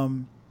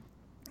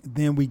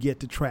 Then we get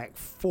to track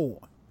 4,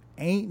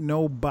 Ain't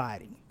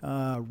Nobody,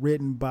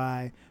 written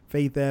by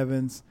Faith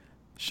Evans,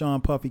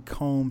 Sean Puffy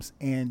Combs,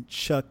 and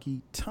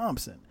Chucky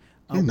Thompson.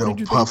 You know,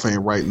 Puff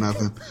ain't write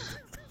nothing.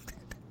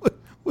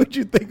 What'd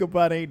you think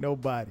about Ain't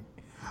Nobody?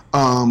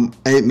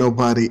 Ain't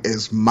Nobody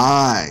is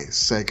my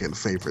second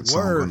favorite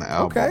song on the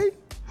album. Okay.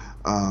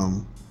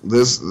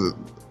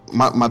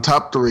 My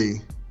top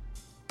 3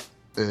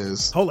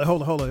 is. Hold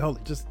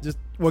it. Just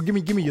well, give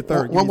me your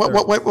third. Wait,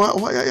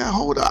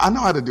 hold on. I know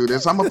how to do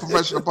this. I'm a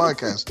professional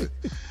podcaster.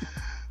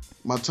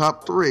 my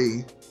top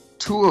three,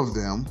 two of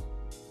them,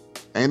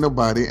 Ain't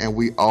Nobody, and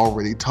we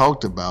already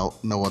talked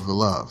about No Other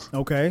Love.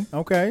 Okay.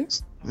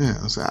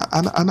 Yeah, so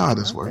I know how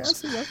this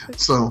works. I see.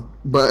 So,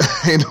 but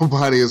Ain't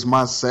Nobody is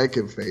my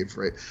second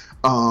favorite.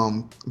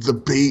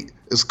 The beat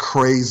is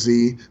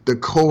crazy. The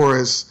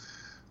chorus,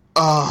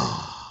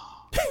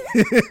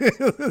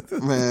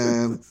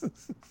 man,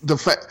 the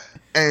fact,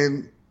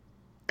 and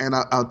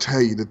I'll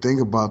tell you the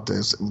thing about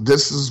this.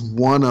 This is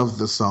one of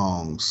the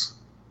songs,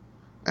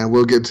 and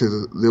we'll get to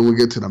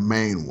the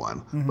main one.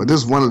 Mm-hmm. But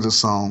this is one of the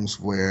songs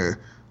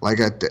where, like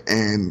at the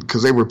end,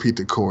 because they repeat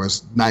the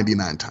chorus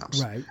 99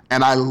 times, right?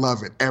 And I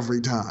love it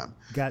every time.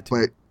 Got to.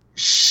 But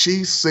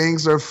she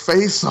sings her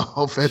face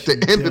off at the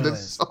end of the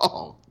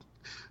song.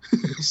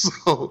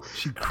 So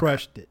she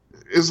crushed it.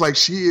 It's like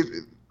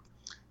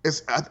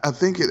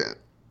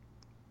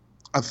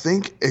I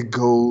think it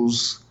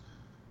goes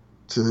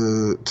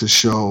to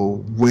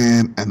show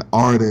when an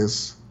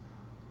artist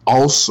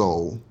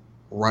also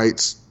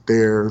writes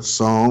their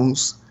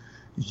songs,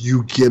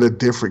 you get a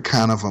different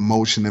kind of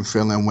emotion and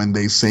feeling when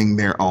they sing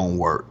their own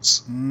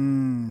words.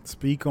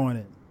 Speak on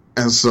it.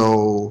 And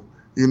so,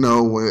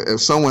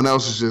 if someone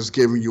else is just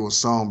giving you a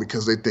song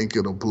because they think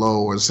it'll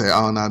blow, or say,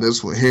 oh, no,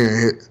 this one,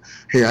 here,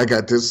 I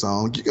got this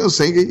song. You're going to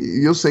sing it.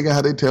 You'll sing it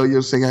how they tell you.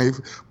 You'll sing it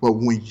but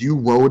when you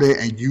wrote it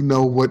and you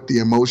know what the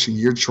emotion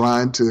you're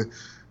trying to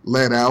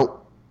let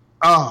out,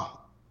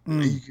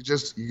 you could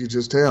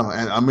just tell.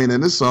 And I mean,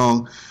 in this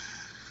song,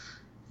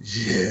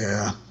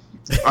 yeah,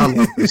 I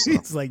love this song.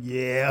 It's like,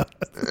 yeah,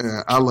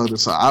 I love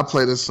this song. I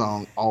play this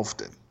song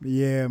often.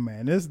 Yeah,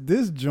 man.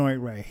 This joint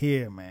right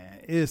here, man,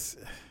 it's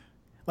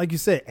like you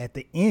said, at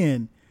the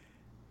end,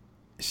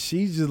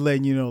 she's just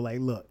letting you know, like,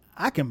 look,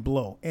 I can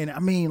blow. And I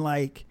mean,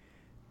 like,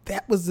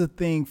 that was the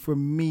thing for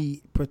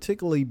me,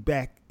 particularly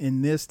back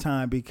in this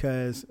time,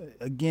 because,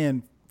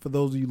 again, for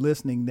those of you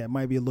listening that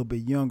might be a little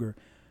bit younger,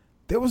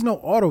 there was no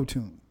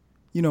auto-tune.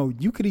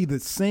 You could either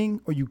sing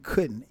or you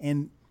couldn't.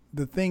 And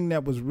the thing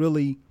that was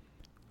really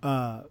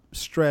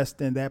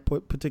stressed in that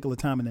particular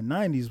time in the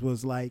 90s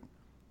was, like,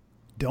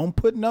 don't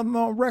put nothing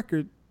on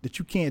record that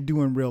you can't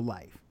do in real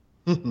life.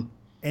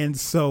 And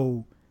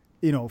so,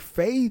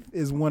 Faith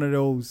is one of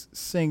those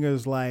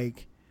singers,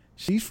 like,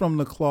 she's from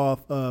the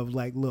cloth of,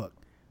 like, look,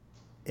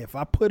 if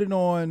I put it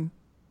on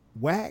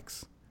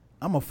wax,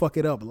 I'm going to fuck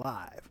it up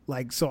live.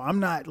 Like, so I'm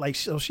not, like,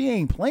 so she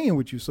ain't playing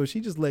with you. So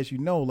she just lets you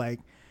know, like,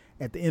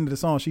 at the end of the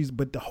song,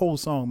 but the whole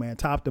song, man,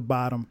 top to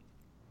bottom,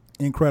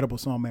 incredible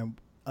song, man.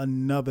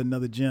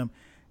 Another gem.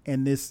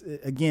 And this,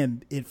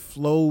 again, it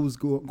flows,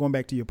 going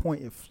back to your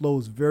point, it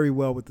flows very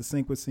well with the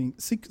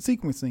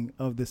sequencing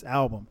of this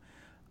album.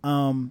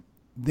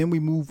 Then we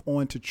move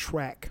on to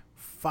track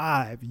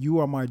 5, You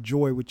Are My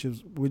Joy,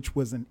 which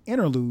was an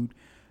interlude,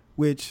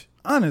 which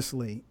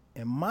honestly,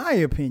 in my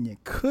opinion,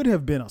 could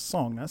have been a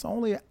song. That's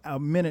only a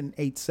minute and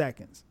 8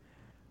 seconds,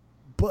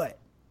 but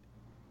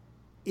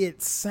it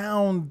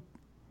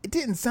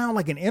didn't sound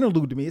like an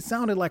interlude to me. It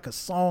sounded like a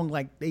song,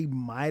 like they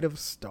might have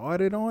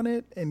started on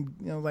it and,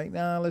 like,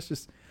 nah,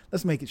 let's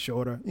make it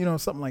shorter,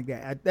 something like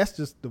that. That's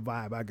just the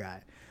vibe I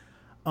got.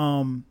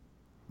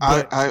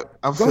 I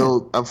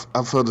feel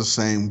the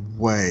same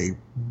way,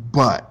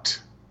 but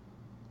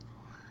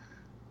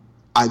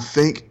I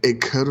think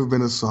it could have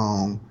been a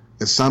song.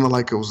 It sounded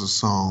like it was a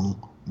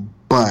song,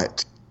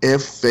 but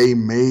if they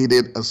made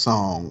it a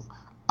song,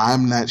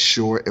 I'm not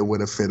sure it would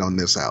have fit on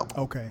this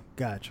album. Okay,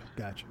 gotcha.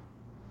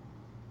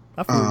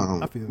 I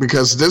feel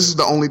because this is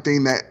the only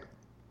thing that,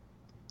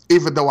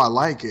 even though I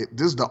like it,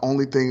 this is the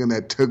only thing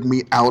that took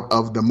me out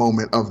of the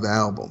moment of the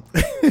album.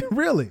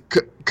 Really?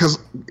 Because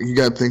you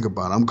got to think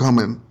about it. I'm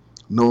coming,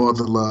 No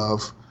Other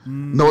Love.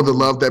 No Other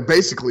Love, that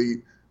basically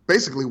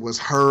was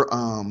her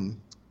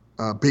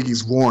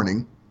Biggie's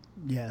Warning.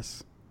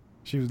 Yes.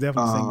 She was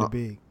definitely singing the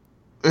Big.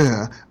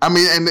 Yeah. I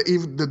mean, and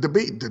even the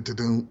beat.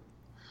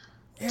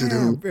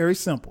 Very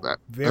simple.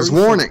 It's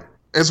Warning.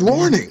 It's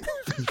Warning.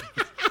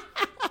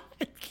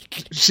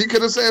 She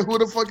could have said, who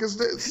the fuck is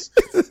this?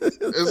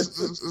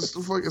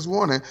 It's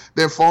Warning.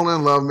 Then Fall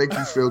in Love, Make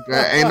You Feel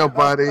Good. Ain't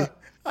Nobody.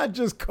 I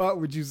just caught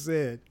what you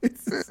said.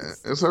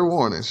 It's her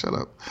warning. Shut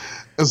up.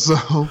 And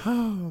so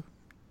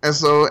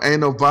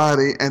Ain't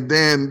Nobody. And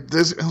then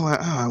this, I'm like,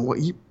 well,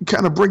 you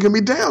kind of bringing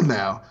me down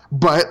now.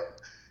 But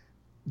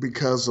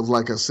because of,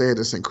 like I said,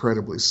 it's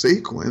incredibly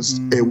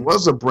sequenced, it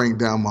was a bring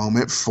down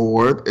moment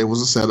for it. It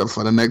was a setup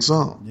for the next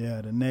song.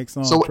 Yeah, the next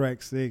song,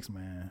 track 6,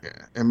 man.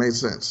 Yeah, it made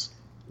sense.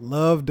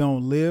 Love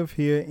Don't Live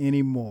Here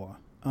Anymore.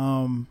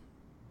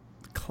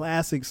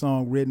 Classic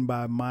song written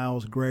by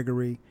Miles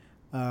Gregory,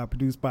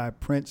 produced by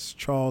Prince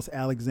Charles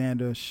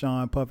Alexander,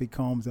 Sean Puffy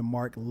Combs, and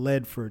Mark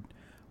Ledford.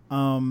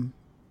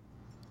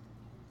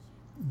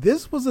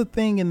 This was a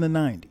thing in the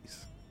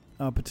 90s,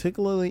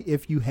 particularly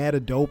if you had a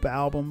dope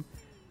album.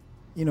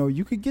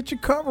 You could get your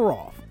cover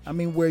off. I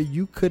mean, where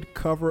you could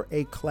cover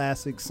a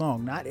classic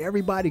song. Not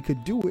everybody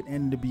could do it,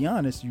 and to be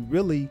honest, you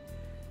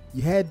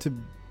had to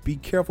be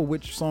careful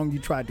which song you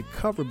tried to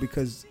cover,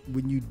 because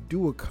when you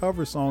do a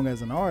cover song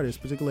as an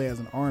artist, particularly as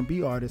an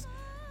R&B artist,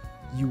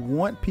 you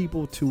want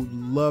people to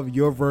love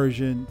your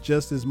version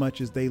just as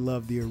much as they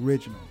love the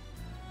original.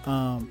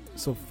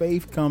 So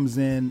Faith comes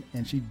in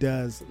and she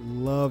does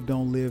Love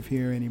Don't Live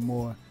Here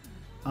Anymore.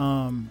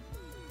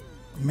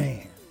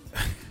 Man,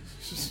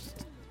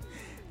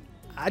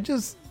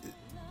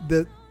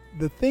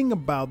 the thing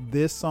about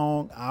this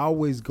song, I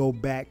always go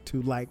back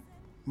to like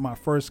my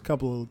first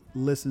couple of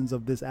listens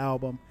of this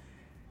album,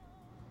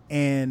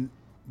 and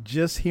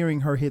just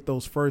hearing her hit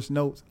those first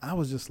notes, I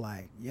was just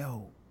like,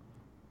 yo,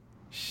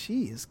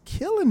 she is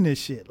killing this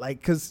shit.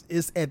 Like, cause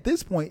it's at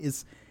this point,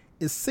 it's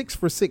 6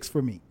 for 6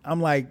 for me.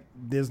 I'm like,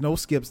 there's no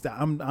skips.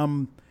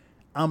 I'm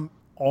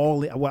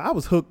all in. Well, I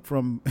was hooked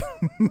from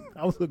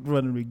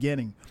the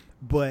beginning,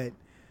 but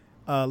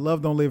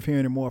Love Don't Live Here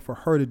Anymore, for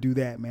her to do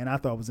that, man, I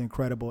thought was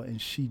incredible, and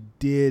she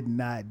did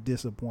not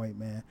disappoint,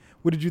 man.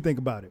 What did you think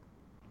about it?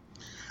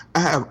 I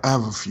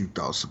have a few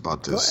thoughts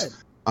about this.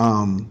 Go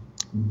ahead.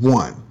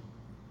 One,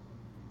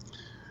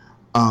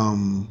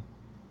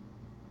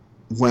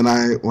 when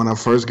I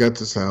first got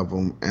this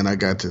album and I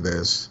got to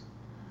this,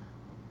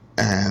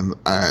 and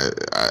I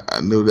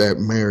knew that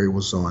Mary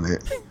was on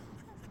it,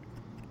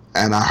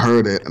 and I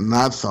heard it, and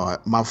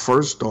my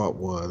first thought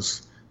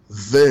was,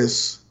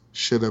 this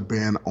should have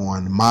been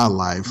on My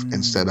Life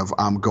instead of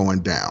I'm Going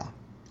Down.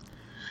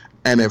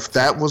 And if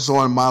that was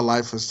on My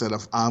Life instead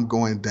of I'm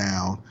Going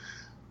Down,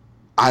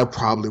 I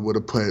probably would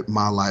have put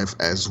My Life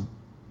as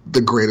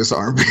the greatest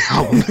R&B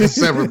album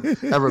that's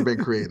ever been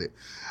created.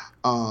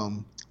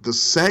 The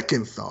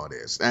second thought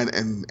is,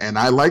 and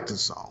I like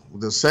this song.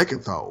 The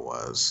second thought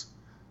was,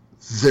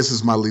 this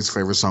is my least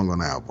favorite song on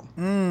the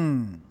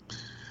album.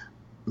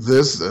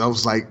 I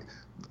was like,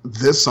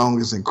 this song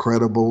is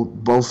incredible.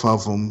 Both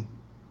of them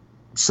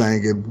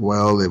sang it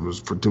well. It was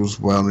produced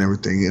well and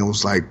everything. It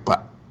was like,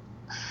 but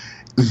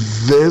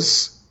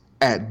this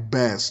at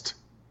best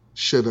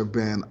should have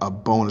been a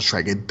bonus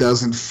track. It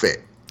doesn't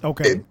fit.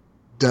 Okay. It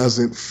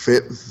doesn't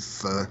fit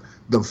the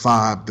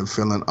vibe, the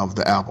feeling of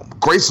the album.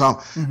 Great song.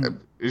 Mm-hmm.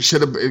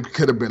 It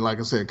could have been, like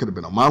I said, it could have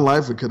been on My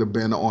Life. It could have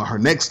been on her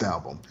next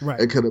album. Right.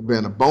 It could have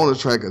been a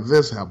bonus track of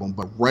this album.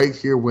 But right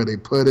here where they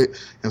put it,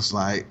 it's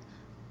like,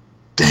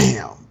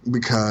 damn.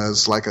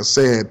 Because, like I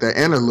said, the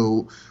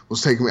interlude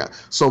was taking me out.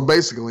 So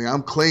basically,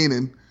 I'm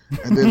cleaning,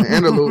 and then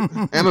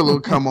the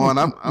interlude come on.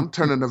 I'm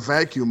turning the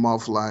vacuum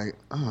off, like,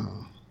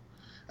 oh.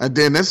 And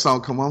then this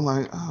song come on,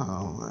 like,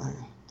 oh,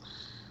 man.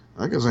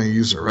 I guess I can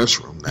use the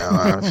restroom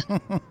now.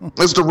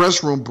 It's the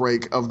restroom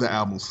break of the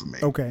album for me.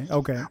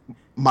 Okay.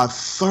 My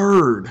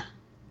third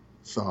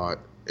and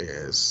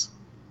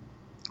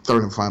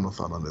final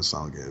thought on this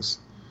song is,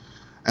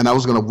 and I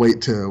was going to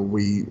wait till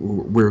we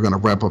were going to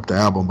wrap up the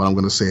album, but I'm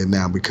going to say it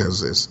now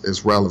because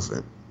it's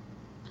relevant.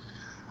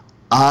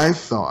 I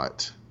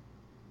thought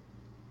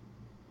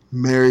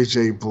Mary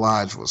J.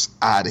 Blige was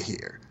out of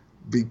here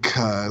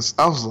because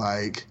I was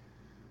like,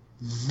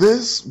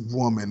 this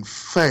woman,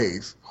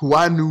 Faith, who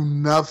I knew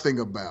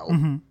nothing about,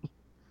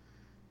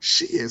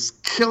 she is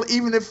killing.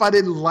 Even if I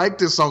didn't like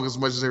this song as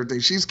much as everything,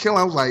 she's killing.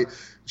 I was like,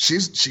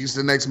 she's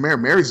the next Mary.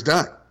 Mary's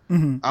done.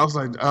 I was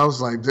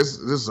like, this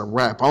is a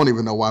wrap. I don't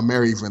even know why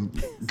Mary even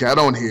got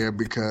on here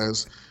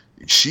because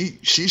she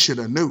should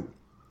have knew.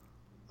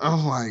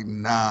 I'm like,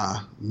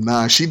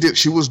 nah.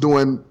 She was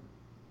doing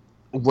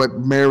what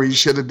Mary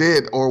should have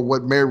did or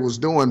what Mary was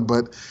doing,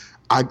 but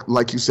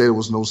like you said, there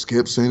was no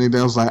skips or anything.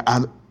 I was like,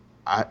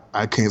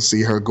 I can't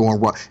see her going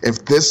wrong.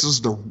 If this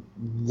is the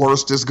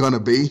worst it's gonna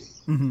be,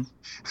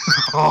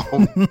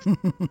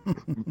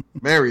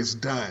 Mary's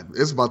done.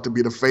 It's about to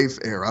be the Faith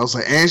era. I was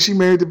like, and she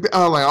married the.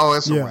 I was like, oh,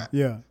 that's a wrap.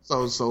 Yeah.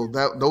 So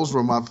those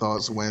were my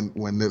thoughts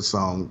when this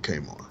song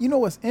came on. You know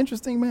what's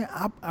interesting, man?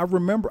 I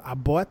remember I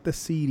bought the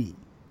CD,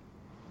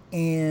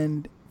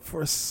 and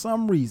for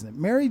some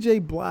reason, Mary J.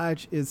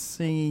 Blige is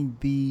singing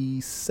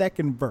the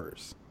second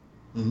verse.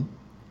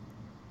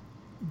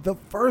 The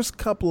first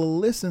couple of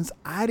listens,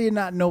 I did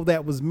not know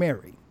that was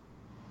Mary.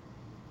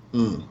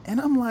 And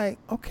I'm like,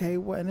 okay,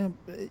 well, and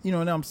then,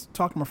 and I'm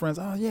talking to my friends.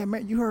 Oh yeah,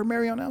 you heard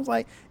Mary on that? I was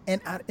like,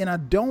 and I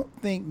don't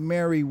think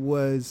Mary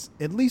was,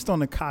 at least on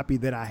the copy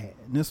that I had,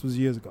 and this was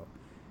years ago,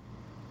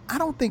 I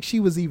don't think she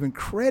was even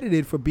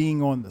credited for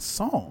being on the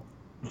song.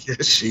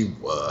 Yes, she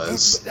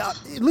was.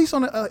 And, at least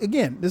on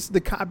again, this is the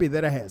copy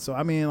that I had. So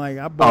I mean, like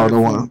I bought. Oh,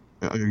 the one.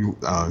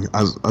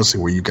 I see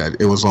where you got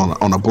it. It was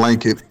on a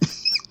blanket.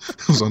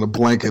 It was on a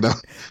blanket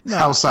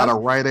outside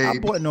of Rite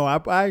Aid.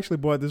 I actually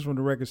bought this from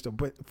the record store,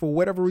 but for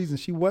whatever reason,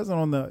 she wasn't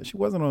on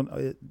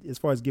as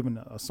far as giving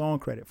a song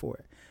credit for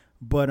it.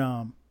 But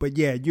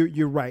yeah,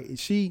 you're right.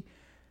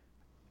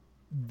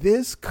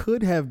 This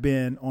could have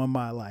been on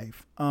My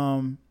Life.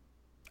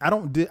 I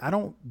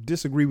don't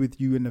disagree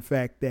with you in the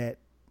fact that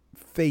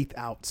Faith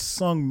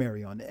outsung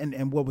Mary on it.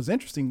 And what was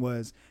interesting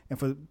was,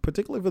 and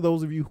particularly for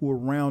those of you who were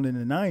around in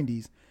the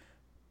 90s,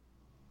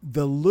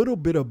 the little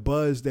bit of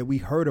buzz that we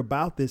heard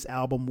about this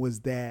album was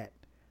that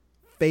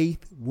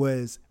Faith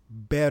was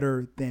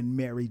better than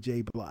Mary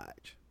J.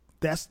 Blige.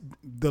 That's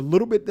the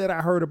little bit that I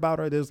heard about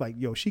her. There's like,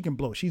 yo, she can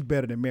blow. She's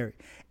better than Mary.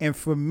 And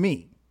for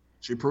me,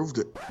 she proved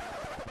it.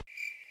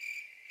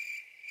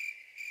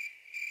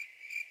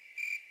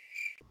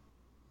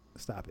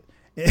 stop it.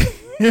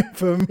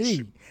 For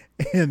me,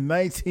 in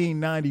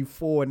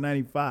 1994,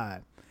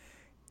 95,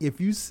 if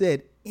you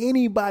said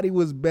anybody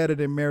was better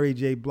than Mary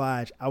J.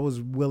 Blige, I was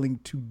willing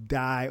to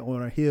die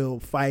on a hill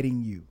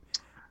fighting you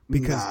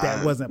because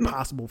that wasn't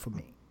possible for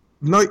me.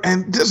 No,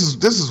 and this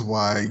is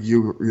why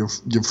you're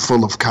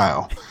full of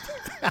Kyle.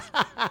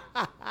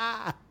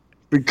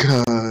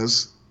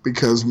 because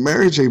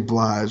Mary J.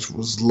 Blige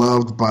was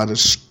loved by the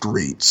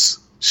streets.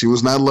 She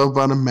was not loved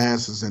by the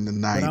masses in the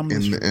night.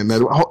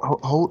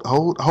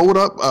 Hold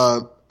up,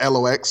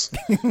 LOX.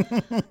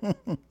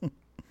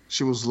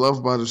 She was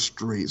loved by the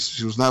streets.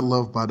 She was not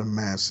loved by the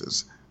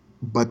masses.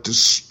 But the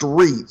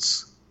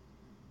streets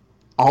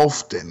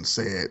often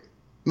said,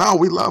 "No,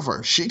 we love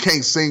her. She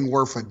can't sing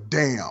worth a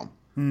damn,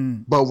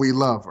 but we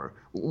love her."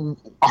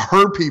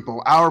 Her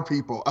people, our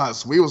people,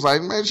 us. We was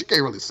like, man, she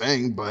can't really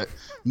sing, but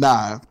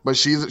nah. But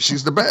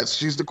she's the best.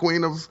 She's the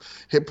queen of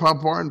hip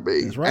hop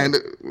R&B. That's right. And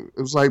it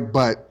was like,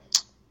 but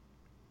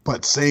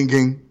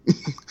singing,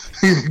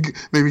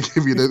 maybe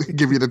give you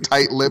the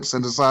tight lips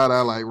and the side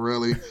eye. Like,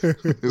 really,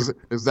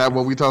 is that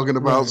what we talking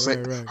about?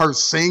 Right. Her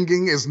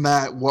singing is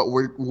not what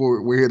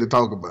we're here to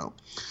talk about.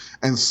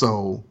 And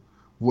so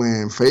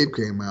when Faith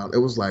came out, it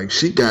was like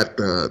she got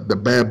the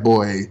bad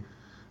boy.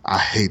 I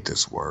hate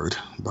this word,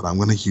 but I'm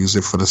going to use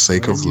it for the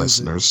sake of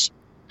listeners.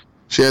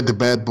 She had the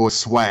bad boy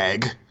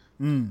swag,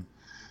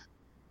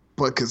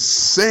 but could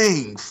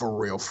sing for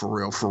real.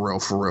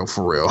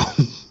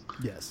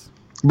 Yes.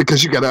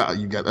 Because you got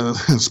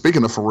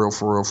speaking of for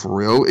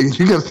real,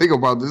 you got to think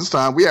about this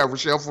time we had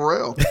Rochelle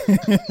Farrell.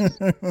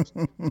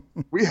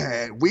 we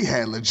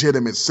had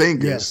legitimate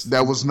singers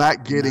that was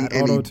not getting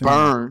any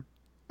burn.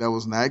 That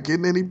was not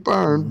getting any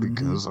burn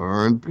because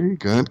R&B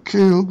got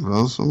killed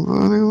by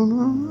somebody.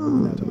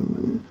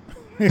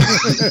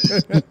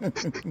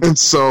 And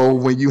so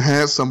when you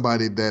had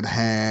somebody that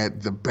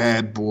had the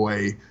bad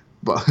boy,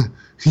 but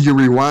you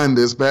rewind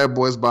this, bad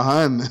boys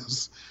behind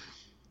this,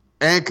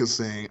 and could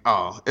sing.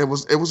 Oh, it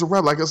was a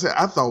rap. Like I said,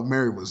 I thought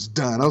Mary was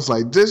done. I was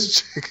like,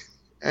 this chick,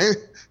 and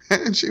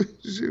she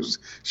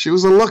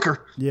was a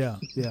looker. Yeah.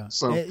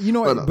 So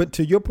and, but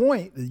to your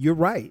point, you're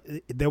right.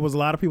 There was a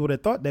lot of people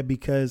that thought that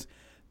because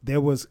there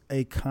was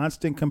a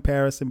constant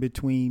comparison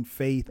between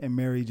Faith and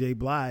Mary J.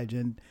 Blige,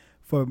 and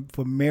for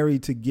Mary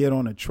to get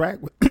on a track,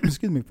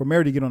 for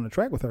Mary to get on a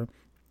track with her,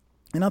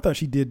 and I thought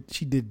she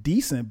did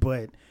decent,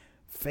 but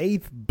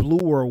Faith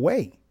blew her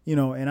away,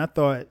 and I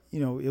thought,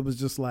 it was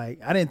just like,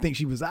 I didn't think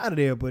she was out of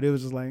there, but it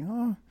was just like,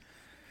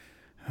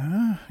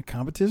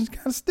 competition's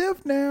kind of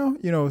stiff now,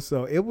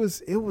 so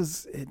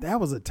that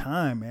was a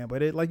time, man.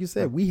 But like you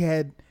said, we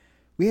had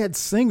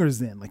singers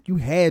then, like you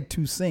had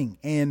to sing,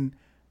 and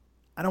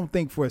I don't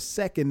think for a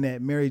second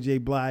that Mary J.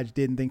 Blige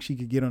didn't think she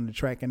could get on the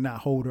track and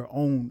not hold her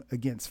own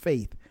against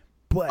Faith.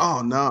 But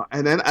oh no,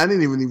 and then I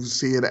didn't even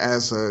see it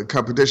as a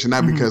competition,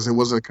 not because it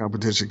wasn't a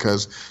competition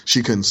because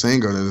she couldn't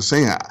sing or didn't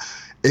sing.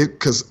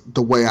 Because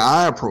the way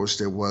I approached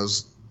it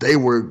was they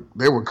were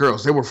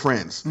girls, they were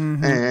friends,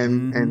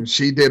 and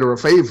she did her a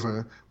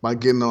favor by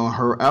getting on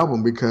her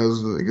album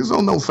because niggas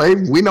don't know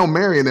Faith, we know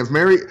Mary, and if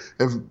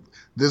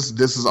this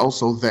is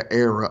also the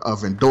era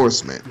of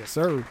endorsement. Yes,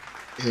 sir.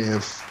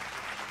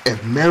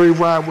 If Mary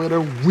ride with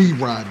her, we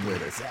ride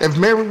with her. Exactly. If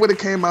Mary would have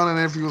came out in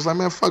an interview and was like,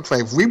 man, fuck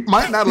Faith, we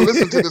might not have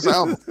listened to this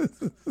album.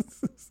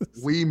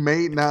 We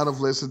may not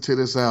have listened to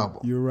this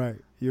album. You're right.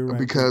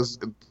 Because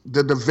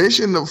the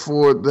division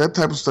for that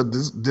type of stuff,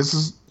 this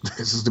is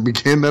the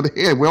beginning of the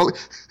end. We only,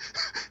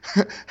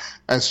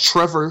 as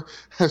Trevor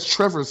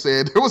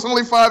said, there was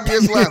only 5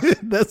 years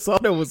left. That's all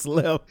that was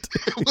left.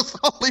 It was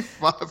only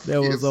 5 years. That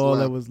was all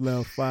that was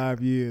left.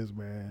 5 years,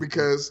 man.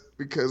 Because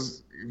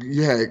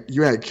you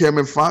had Kim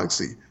and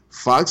Foxy.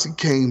 Foxy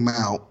came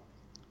out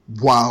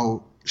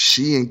while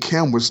she and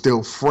Kim were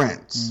still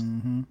friends.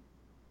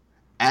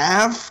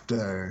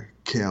 After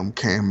Kim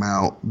came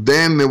out,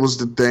 then there was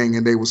the thing,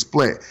 and they were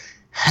split.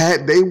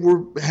 Had they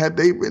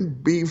been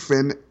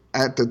beefing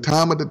at the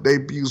time of the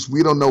debuts,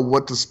 we don't know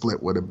what the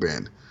split would have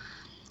been.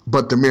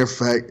 But the mere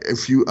fact,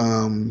 if you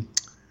on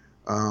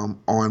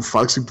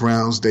Foxy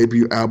Brown's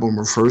debut album,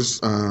 her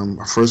first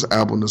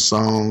album, the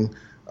song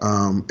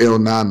Il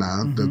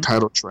Nana, the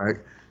title track,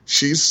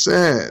 she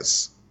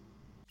says,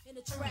 in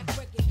the track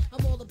record,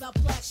 I'm all about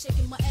black,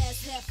 shaking my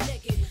ass half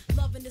naked,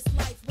 loving this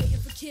life, waiting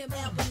for Kim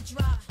album to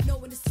drop,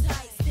 knowing it's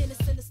tight, standing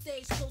center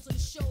stage, closing the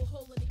show,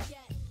 holding the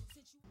gap.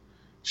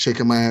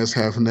 Shaking my ass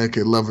half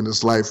naked, loving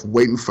this life,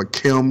 waiting for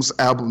Kim's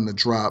album to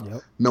drop,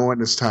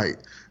 knowing it's tight.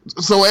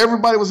 So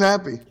everybody was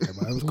happy.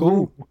 Everybody was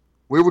cool.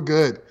 We were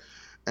good.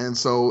 And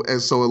so,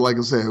 like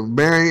I said,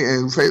 Mary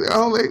and Faith,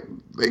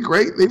 they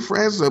great. They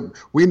friends.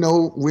 We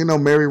know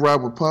Mary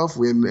ride with Puff,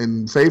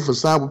 and Faith was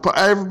signed with Puff.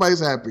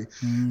 Everybody's happy.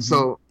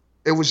 So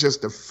it was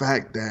just the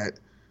fact that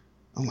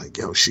I'm like,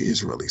 yo, she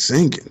is really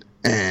singing.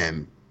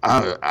 And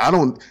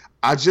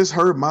I just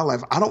heard My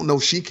Life. I don't know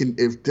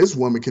if this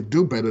woman could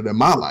do better than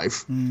My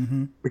Life.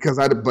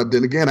 But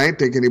then again, I ain't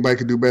think anybody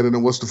could do better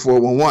than What's the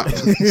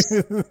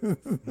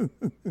 411.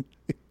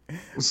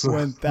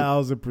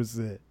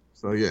 1,000%.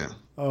 So yeah.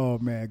 Oh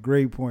man,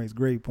 great points,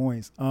 great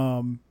points.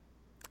 And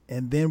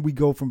then we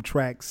go from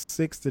track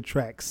 6 to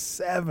track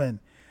 7.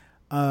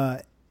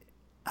 I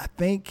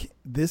think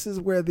this is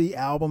where the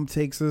album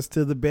takes us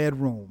to the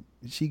bedroom.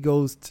 She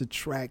goes to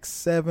track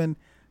 7,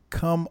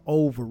 Come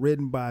Over,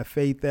 written by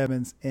Faith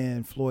Evans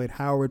and Floyd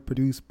Howard,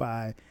 produced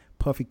by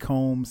Puffy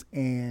Combs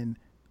and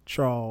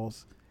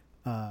Charles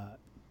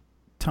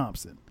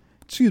Thompson.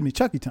 Excuse me,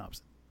 Chucky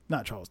Thompson.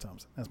 Not Charles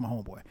Thompson. That's my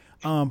homeboy.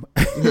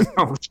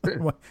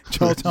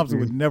 Charles Thompson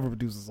would never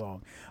produce a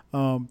song.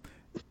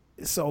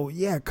 So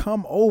yeah,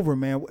 Come Over,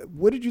 man.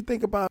 What did you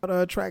think about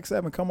track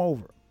 7, Come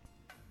Over?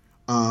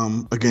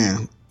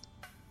 Again,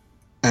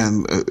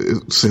 and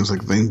it seems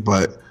like a thing,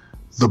 but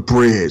the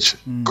bridge,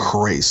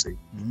 crazy.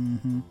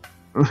 Mm-hmm.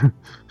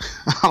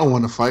 I don't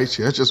want to fight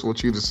you. I just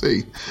want you to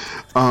see.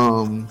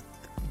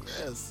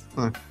 Yes.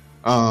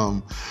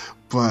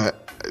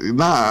 But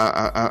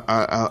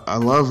I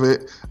love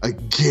it.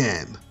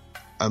 Again,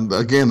 a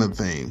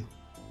theme.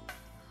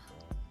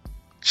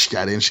 She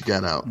got in, she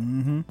got out.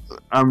 Mm-hmm.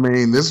 I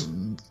mean,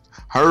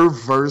 her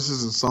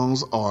verses and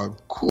songs are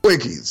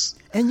quickies.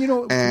 And you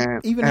know,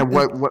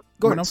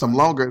 some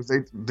longer,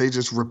 they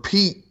just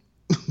repeat.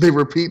 They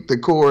repeat the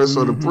chorus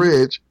or the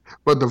bridge,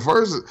 but the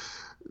verses,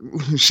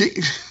 she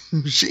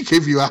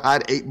give you a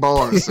hot 8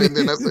 bars, and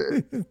then that's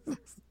it.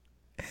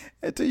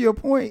 And to your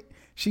point,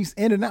 she's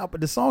in and out, but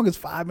the song is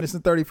 5 minutes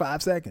and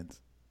 35 seconds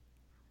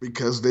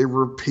because they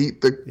repeat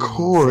the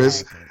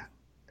chorus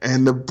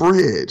and the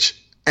bridge.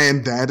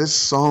 And that is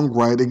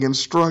songwriting and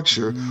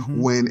structure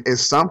when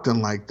it's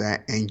something like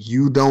that and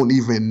you don't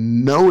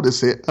even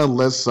notice it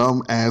unless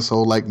some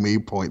asshole like me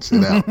points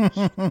it out.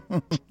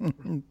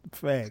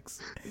 Facts.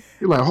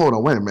 You're like, hold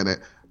on, wait a minute.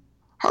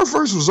 Her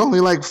verse was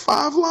only like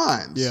 5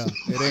 lines. Yeah,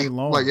 it ain't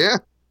long. Like, yeah.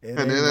 It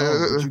ain't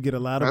long, but you get a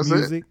lot of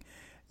music. It.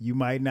 You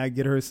might not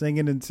get her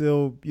singing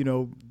until,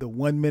 the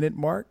 1 minute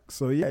mark.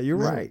 So, yeah, you're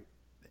right.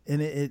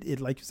 And it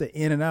like you said,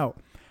 in and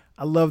out.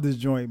 I love this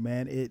joint,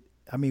 man.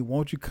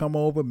 Won't you come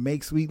over,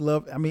 make sweet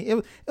love? I mean,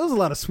 it was a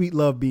lot of sweet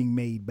love being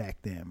made back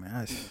then,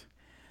 man.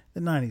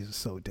 The 90s was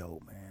so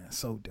dope, man.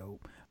 So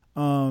dope.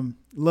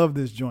 Love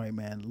this joint,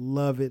 man.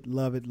 Love it,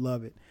 love it,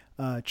 love it.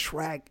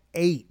 Track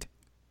 8,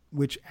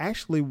 which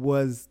actually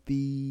was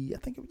it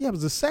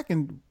was the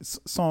second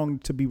song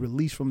to be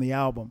released from the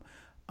album.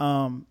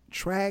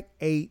 Track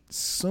 8,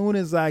 Soon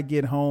As I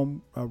Get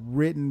Home,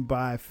 written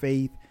by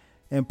Faith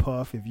and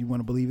Puff. If you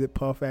want to believe it,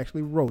 Puff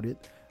actually wrote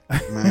it.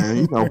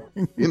 Man,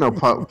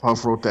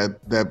 Puff wrote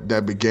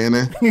that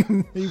beginning.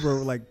 He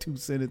wrote like 2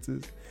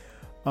 sentences.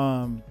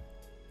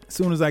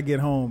 Soon As I Get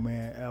Home,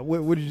 man.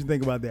 What did you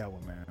think about that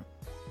one, man?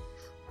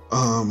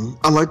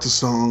 I like the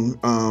song.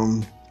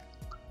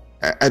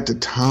 At the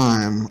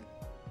time,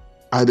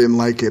 I didn't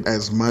like it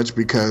as much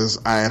because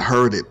I had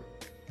heard it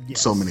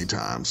so many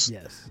times.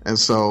 Yes. And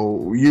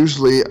so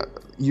usually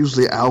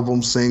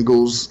album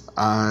singles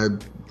I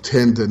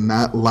tend to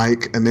not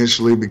like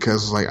initially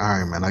because it's like, all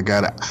right, man,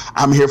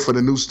 I'm here for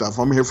the new stuff.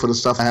 I'm here for the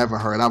stuff I haven't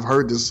heard. I've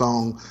heard this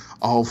song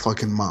all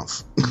fucking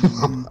month.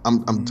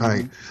 I'm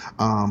tight.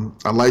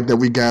 I like that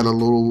we got a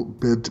little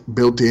bit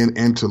built-in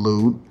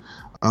interlude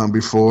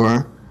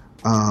before,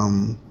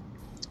 and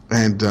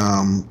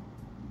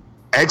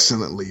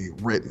excellently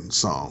written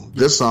song.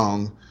 This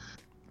is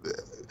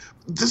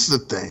the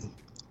thing,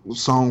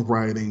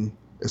 songwriting,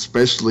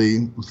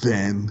 especially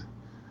then.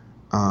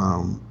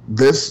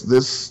 This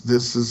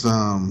is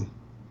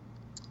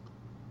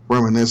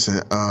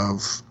reminiscent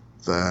of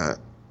the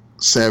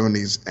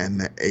 70s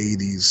and the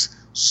 80s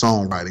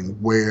songwriting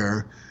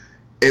where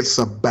it's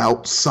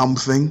about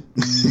something.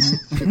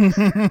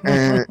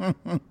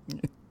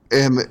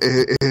 and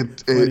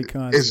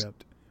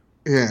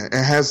it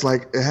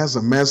has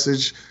a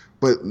message,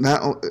 but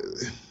not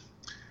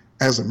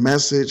as a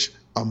message,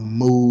 a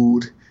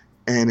mood,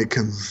 and it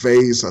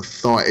conveys a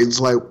thought. It's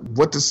like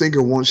what the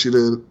singer wants you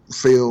to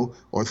feel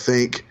or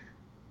think,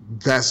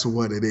 that's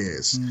what it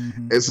is.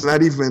 It's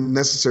not even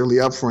necessarily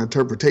up for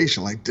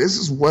interpretation. Like, this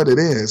is what it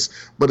is,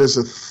 but it's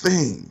a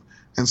theme.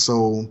 And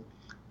so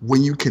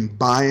when you can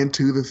buy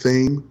into the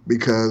theme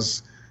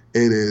because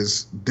it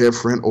is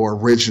different or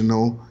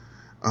original,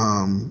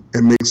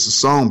 it makes the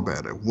song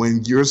better.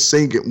 When you're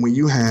singing, when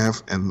you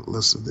have, and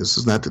listen, this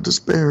is not to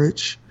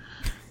disparage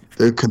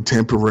the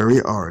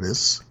contemporary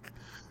artists,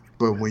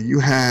 but when you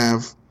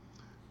have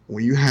a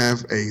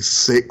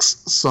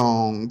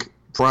 6-song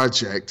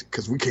project,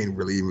 because we can't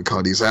really even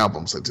call these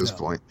albums at this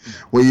point,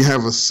 when you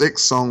have a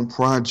 6-song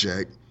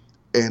project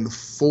and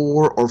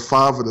 4 or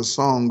 5 of the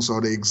songs are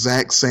the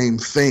exact same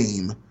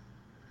theme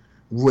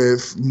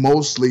with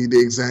mostly the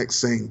exact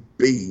same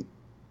beat,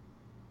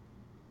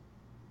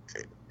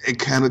 it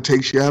kind of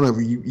takes you out of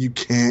it. You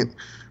can't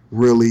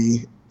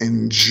really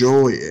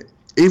enjoy it.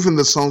 Even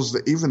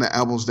the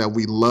albums that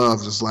we love,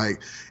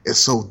 it's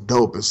so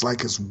dope. It's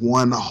like it's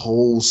one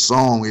whole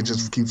song. It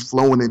just keeps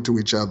flowing into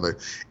each other.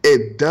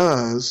 It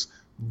does,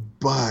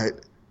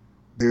 but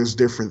there's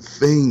different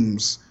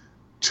themes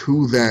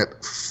to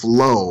that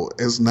flow.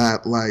 It's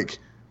not like,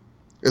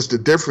 the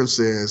difference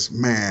is,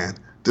 man,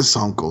 this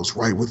song goes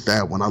right with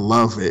that one. I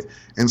love it.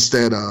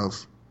 Instead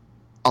of,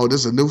 oh,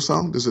 this is a new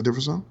song? This is a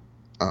different song?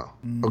 Oh,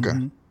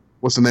 okay.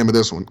 What's the name of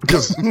this one?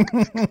 Because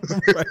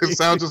it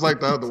sounds just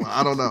like the other one.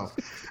 I don't know.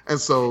 And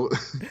so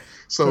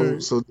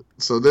this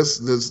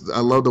I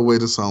love the way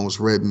the song was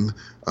written.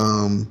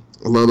 I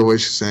love the way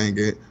she sang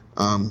it.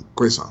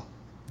 Great song.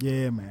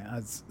 Yeah,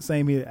 man.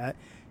 Same here.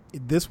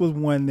 This was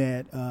one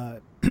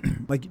that,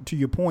 like to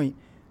your point,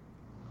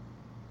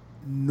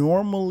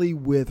 normally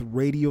with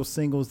radio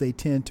singles, they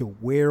tend to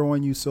wear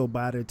on you. So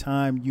by the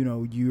time,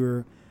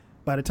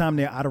 by the time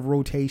they're out of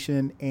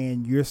rotation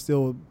and you're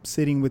still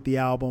sitting with the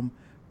album,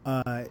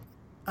 I'm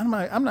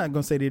not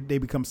gonna say that they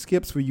become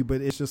skips for you,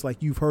 but it's just like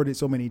you've heard it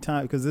so many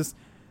times because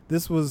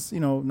this was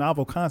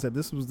novel concept.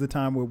 This was the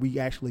time where we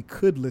actually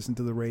could listen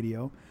to the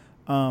radio,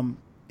 and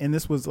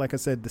this was, like I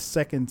said, the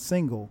second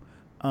single,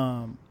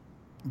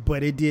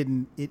 but it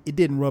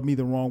didn't rub me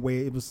the wrong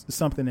way. It was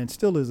something, and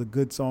still is a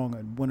good song,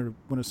 and one of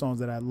the songs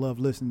that I love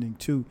listening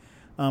to.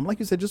 Like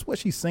you said, just what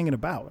she's singing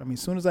about. I mean,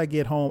 as soon as I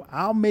get home,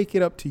 I'll make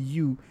it up to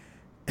you.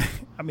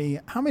 I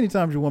mean, how many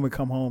times your woman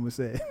come home and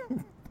say,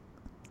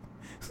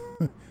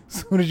 as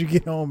soon as you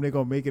get home, they're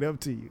going to make it up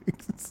to you?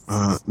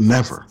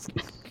 Never.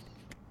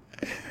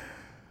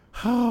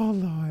 Oh,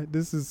 Lord,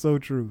 this is so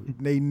true.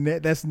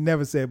 That's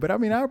never said. But, I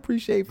mean, I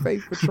appreciate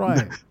Faith for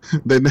trying.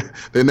 They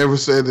never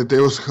said that they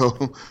was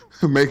going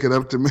to make it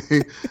up to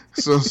me.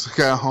 So as I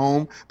got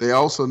home, they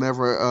also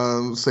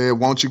never said,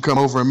 won't you come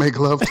over and make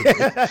love to me?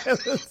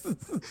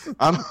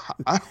 I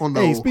don't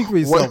know. Hey, speak for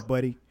yourself,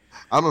 buddy.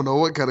 I don't know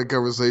what kind of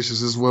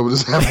conversations this woman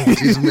is having with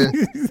these men.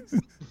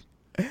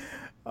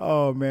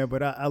 Oh, man,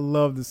 but I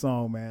love the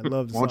song, man. I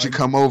love the song. Won't you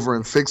come over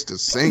and fix the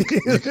sink?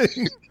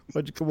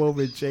 Won't you come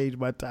over and change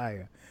my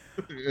tire?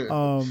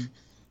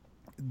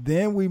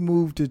 Then we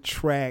move to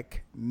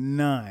track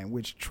 9,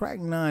 which track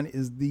 9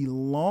 is the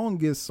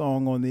longest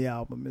song on the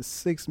album. It's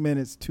 6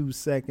 minutes, 2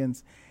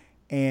 seconds,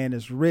 and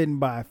it's written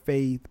by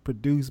Faith,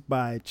 produced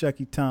by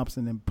Chucky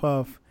Thompson and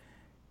Puff.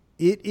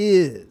 It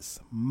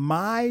is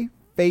my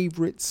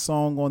favorite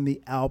song on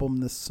the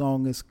album. The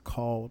song is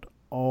called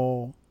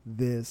All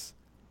This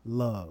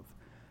Love.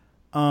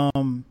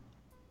 Man,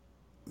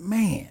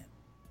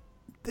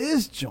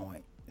 this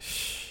joint,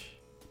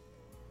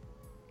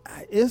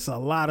 it's a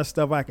lot of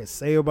stuff I could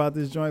say about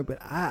this joint, but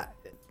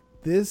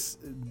this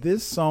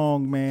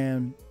song,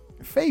 man,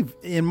 Faith,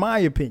 in my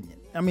opinion,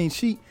 I mean,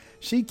 she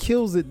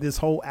kills it this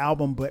whole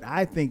album, but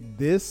I think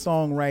this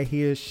song right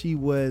here, she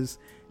was,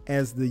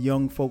 as the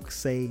young folks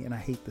say, and I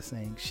hate the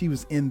saying, she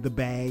was in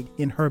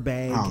her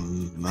bag. Oh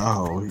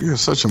no, you're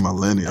such a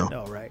millennial. I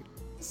know, right?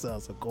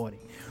 Sounds so corny.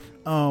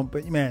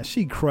 But man,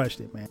 she crushed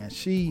it, man.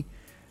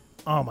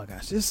 Oh my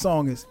gosh, this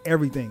song is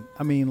everything.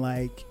 I mean,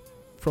 like,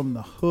 from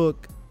the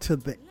hook to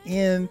the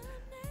end,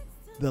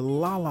 the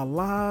la la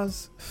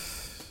la's,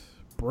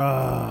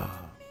 bruh.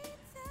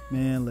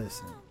 Man,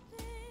 listen.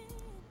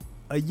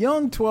 A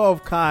young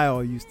 12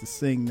 Kyle used to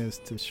sing this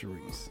to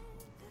Sharice.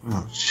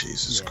 Oh,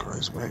 Jesus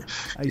Christ, man.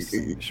 I used to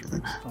sing to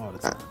Sharice all the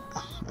time.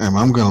 Man,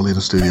 I'm going to leave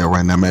the studio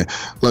right now, man.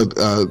 Look,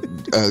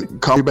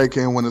 call me back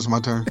in when it's my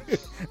turn.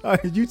 All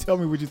right, you tell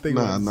me what you think.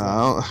 I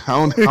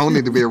don't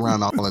need to be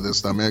around all of this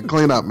stuff, man.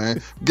 Clean up,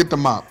 man. Get the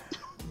mop.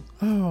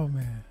 Oh,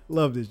 man.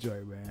 Love this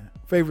joint, man.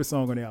 Favorite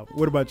song on the album.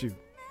 What about you?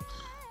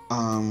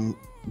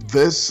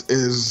 This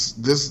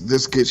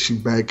gets you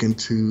back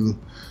into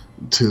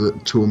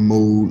a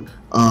mood.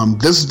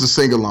 This is the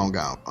sing-along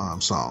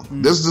song.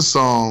 This is the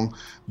song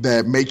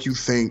that make you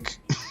think.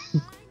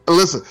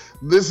 Listen,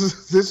 this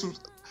is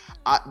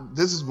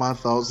my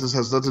thoughts. This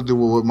has nothing to do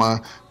with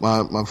what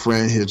my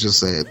friend here just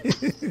said.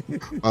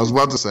 I was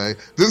about to say,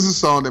 this is a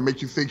song that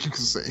make you think you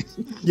can sing.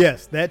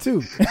 Yes, that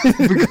too.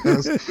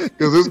 because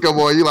this come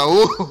on, you're like,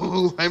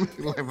 oh,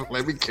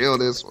 let me kill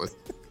this one.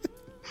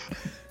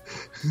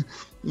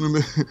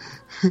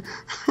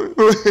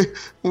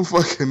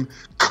 Fucking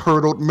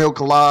curdled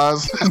milk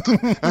lies.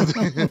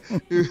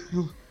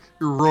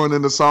 You're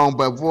ruining the song,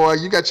 but boy,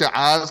 you got your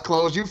eyes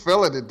closed. You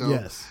feeling it though.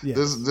 Yes.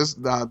 This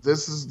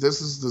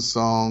is the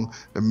song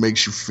that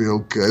makes you feel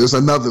good. It's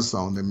another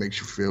song that makes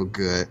you feel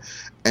good,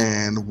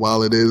 and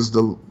while it is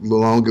the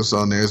longest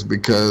on there, it's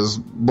because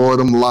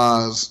boredom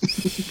lies.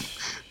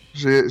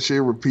 she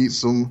repeats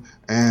them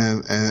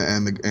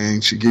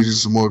and she gives you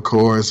some more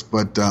chorus,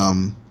 but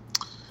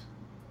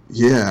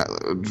yeah,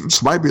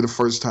 this might be the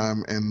first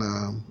time in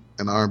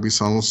an R&B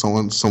song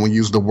someone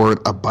used the word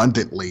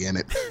abundantly in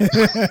it.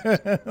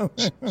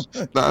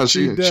 Nah,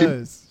 she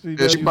does.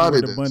 She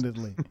bodied it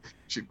abundantly.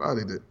 She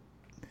bodied it.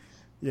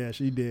 Yeah,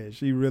 she did.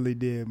 She really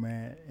did,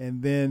 man.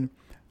 And then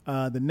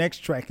the next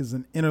track is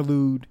an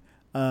interlude,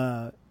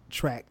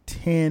 track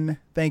 10.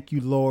 Thank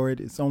You,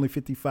 Lord. It's only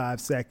 55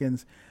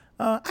 seconds.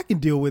 I can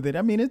deal with it.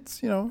 I mean,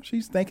 it's,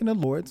 she's thanking the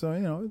Lord, so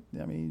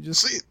I mean,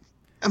 just see.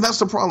 And that's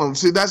the problem.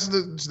 See, that's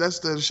the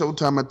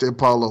Showtime at the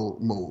Apollo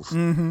move.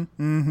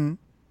 Mm-hmm.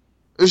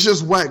 It's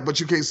just whack, but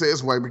you can't say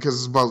it's whack because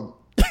it's about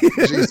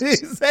Jesus.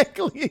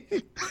 Exactly.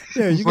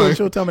 Yeah, you go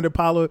to Showtime at the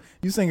Apollo,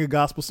 you sing a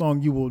gospel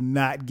song, you will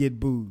not get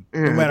booed,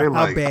 no matter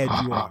how bad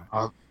you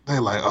are. They're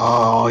like,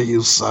 oh,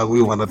 you suck.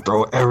 We want to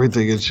throw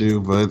everything at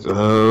you, but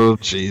oh,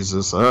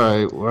 Jesus. All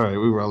right,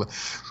 we rolling.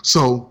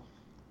 So,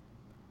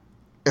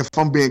 if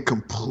I'm being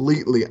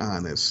completely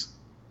honest,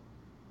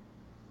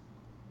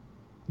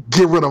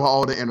 get rid of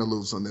all the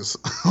interludes on this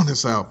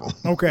album.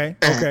 Okay.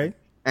 Okay.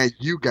 And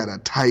you got a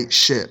tight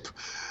ship.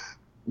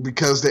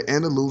 Because the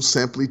interludes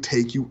simply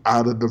take you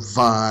out of the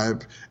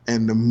vibe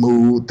and the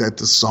mood that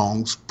the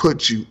songs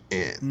put you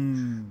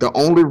in. The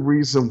only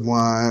reason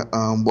why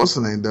what's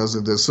her name does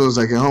it as soon as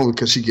I get home,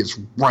 because she gets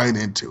right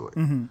into it.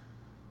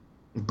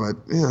 But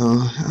you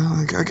know,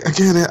 I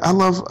get it. I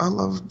love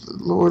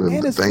Lord,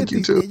 and thank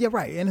you too. Yeah,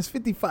 right. And it's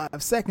 55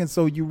 seconds,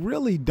 so you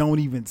really don't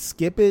even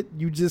skip it.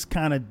 You just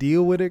kind of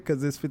deal with it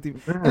because it's 50.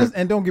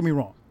 And don't get me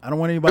wrong, I don't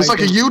want anybody. It's like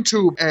a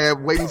YouTube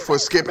ad waiting for a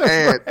skip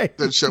ad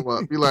to show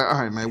up. You're like,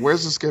 all right, man,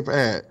 where's the skip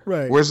ad?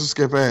 Right. Where's the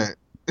skip ad?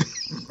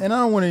 And I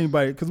don't want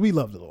anybody, because we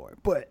love the Lord,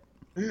 but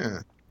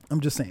yeah,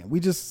 I'm just saying, we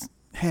just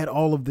had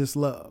all of this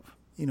love.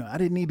 You know, I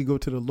didn't need to go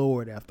to the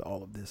Lord after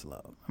all of this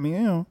love. I mean, you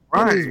know,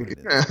 right? It is what it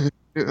is.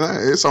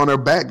 It's on their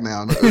back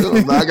now. Now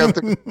I got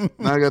to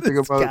think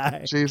about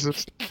guy.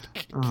 Jesus.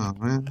 Oh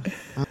man,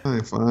 that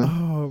ain't fun.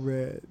 Oh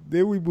man.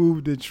 Then we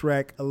moved to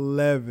track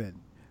 11,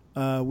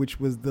 which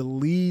was the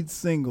lead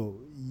single,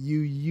 "You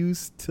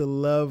Used to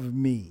Love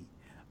Me."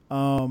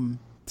 Man,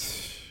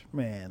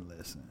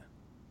 listen,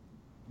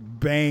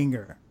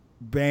 banger.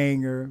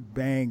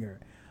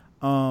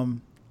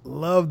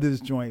 Love this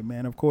joint,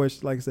 man. Of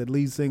course, like I said,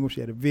 lead single.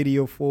 She had a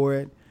video for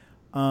it.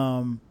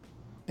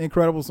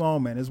 Incredible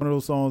song, man. It's one of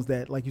those songs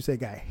that, like you said,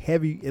 got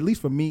heavy, at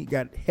least for me,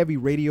 got heavy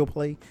radio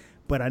play,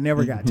 but I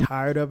never got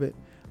tired of it.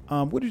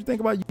 What did you think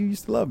about "You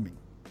Used to Love Me"?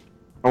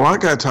 Oh, I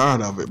got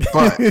tired of it,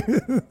 but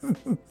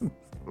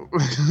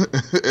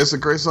it's a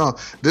great song.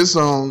 This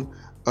song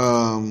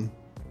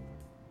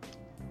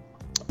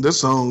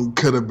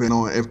could have been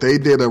on, if they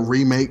did a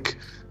remake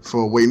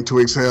for "Waiting to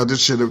Exhale."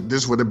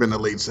 This would have been a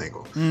lead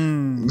single.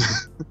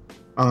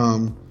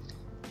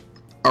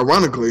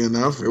 Ironically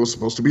enough, it was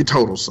supposed to be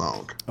Total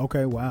song.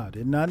 Okay, wow,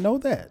 did not know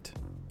that.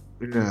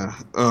 Yeah,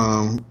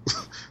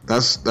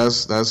 that's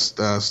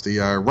the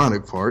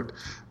ironic part,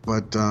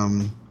 but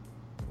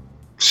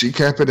she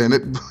kept it in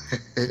it.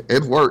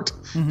 It worked.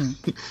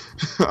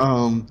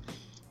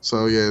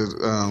 So yeah,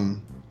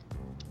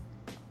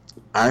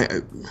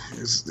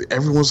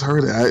 everyone's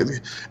heard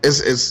it.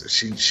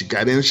 She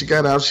got in, she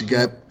got out, she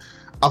got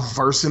a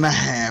verse and a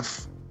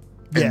half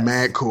and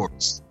mad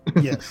chorus.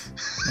 Yes,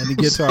 and the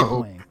guitar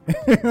playing.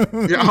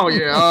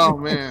 Oh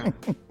man,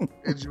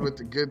 hit you with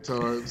the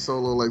guitar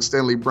solo like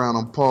Stanley Brown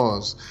on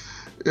Pause.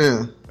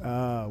 Yeah.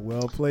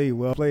 Well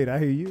played. I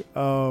hear you.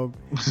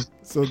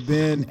 So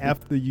then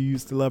after "You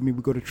Used to Love Me,"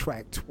 we go to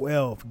track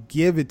 12,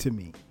 "Give It to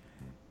Me."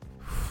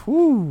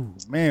 Whew,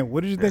 man,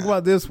 what did you think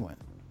about this one?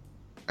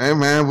 Hey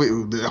man,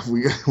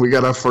 we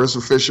got our first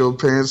official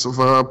appearance of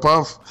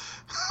Puff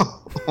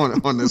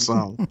on this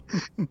song.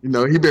 You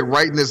know, he been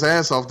writing his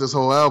ass off this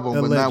whole album,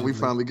 Allegedly. but now we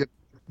finally get.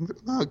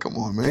 No, come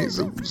on, man. He's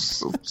a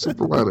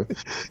super writer.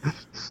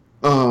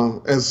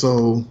 And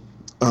so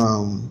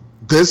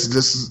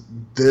this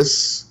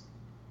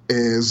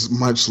is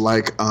much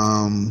like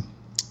falling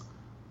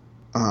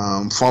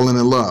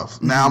in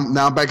love. Now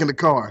I'm back in the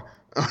car.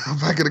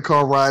 Back in the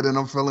car riding.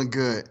 I'm feeling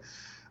good.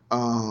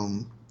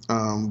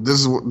 This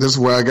is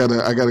where I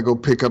gotta go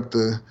pick up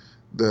the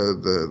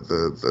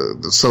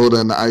soda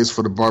and the ice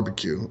for the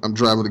barbecue. I'm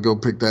driving to go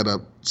pick that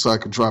up so I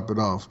can drop it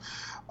off.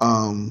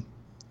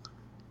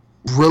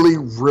 Really,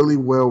 really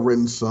well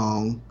written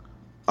song.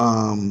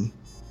 And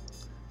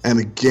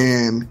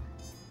again,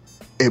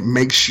 it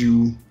makes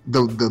you,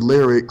 the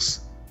lyrics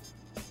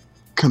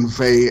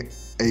convey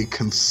a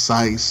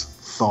concise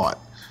thought,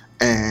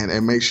 and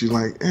it makes you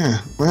like,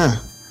 man,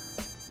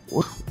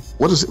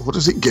 what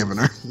is he giving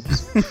her?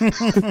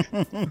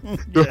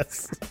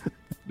 Yes.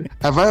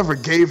 Have I ever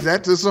gave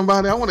that to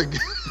somebody? I want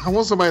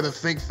somebody to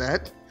think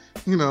that,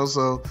 you know.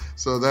 So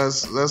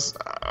that's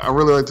I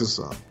really like this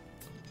song.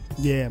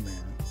 Yeah, man.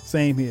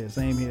 Same here.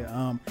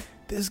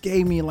 This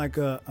gave me like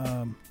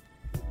a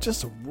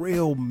just a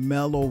real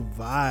mellow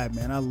vibe,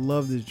 man. I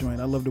love this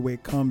joint. I love the way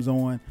it comes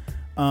on.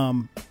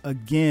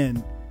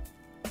 Again,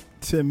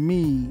 to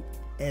me,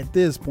 at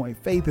this point,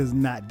 Faith is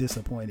not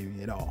disappointing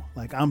me at all.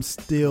 Like, I'm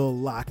still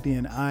locked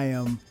in. I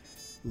am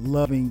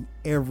loving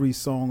every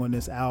song on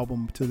this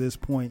album to this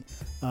point.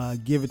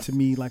 Give It to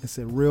Me, like I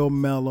said, real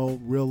mellow,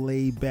 real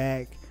laid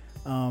back.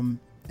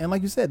 And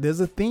like you said, there's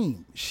a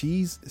theme.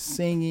 She's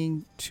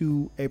singing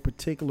to a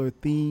particular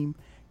theme,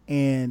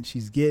 and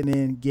she's getting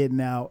in,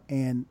 getting out,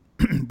 and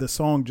the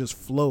song just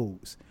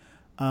flows.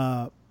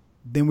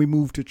 Then we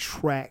move to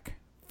track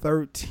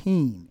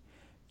 13,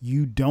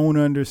 "You Don't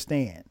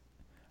Understand."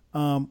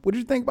 What did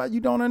you think about "You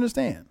Don't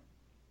Understand"?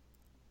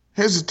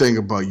 Here's the thing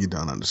about "You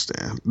Don't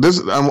Understand."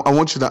 This, I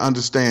want you to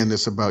understand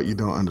this about "You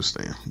Don't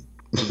Understand."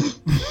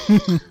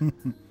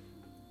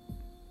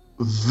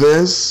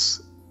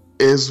 This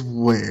is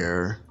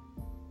where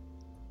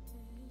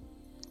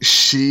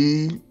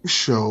she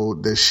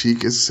showed that she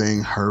could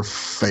sing her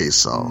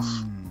face off.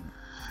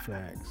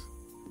 Facts.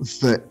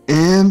 The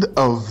end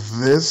of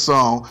this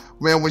song,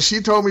 man, when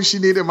she told me she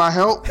needed my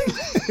help,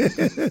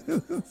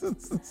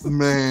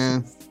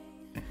 man,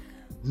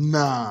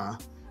 nah.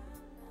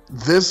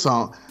 This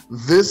song,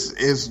 this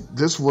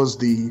was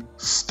the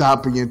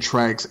stop in your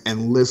tracks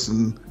and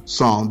listen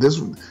song.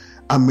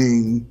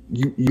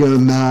 You're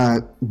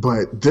not,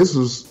 but this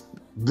was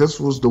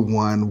the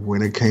one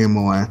when it came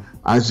on.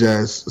 I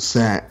just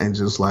sat and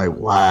just like,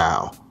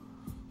 wow.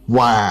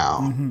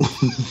 Mm-hmm.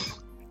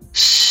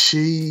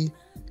 She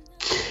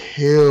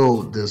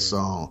killed this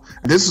song.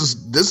 This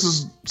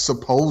is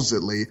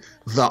supposedly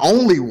the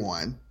only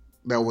one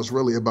that was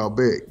really about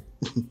Big.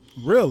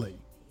 Really?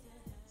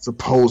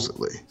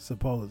 Supposedly.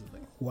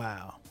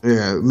 Wow.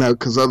 Yeah, no,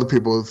 because other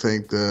people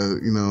think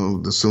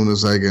the soon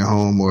as I get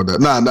home or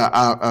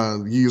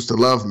you used to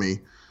love me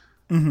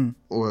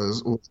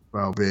was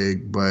about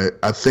Big, but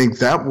I think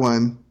that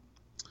one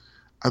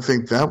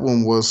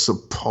was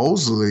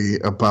supposedly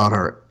about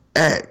her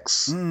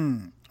ex.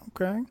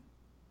 Okay.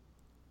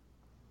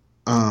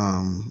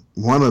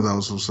 One of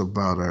those was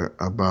about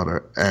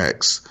her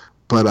ex,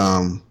 but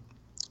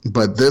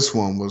this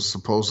one was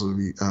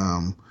supposedly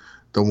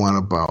the one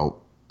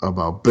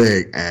about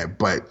Big,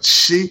 but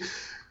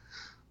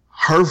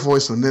her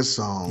voice on this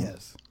song,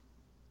 yes,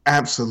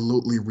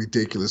 absolutely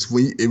ridiculous.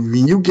 When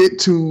you get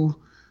to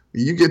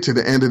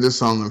the end of this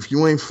song, if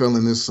you ain't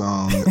feeling this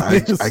song, I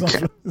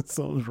can't.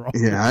 Something's wrong.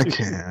 Yeah,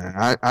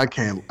 I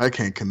can't. I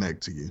can't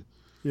connect to you.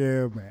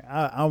 Yeah, man.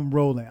 I'm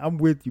rolling. I'm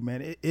with you,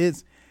 man.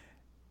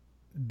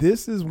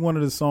 This is one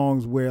of the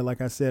songs where,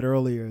 like I said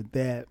earlier,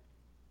 that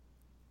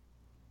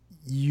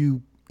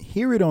you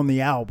hear it on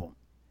the album,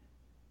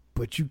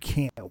 but you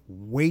can't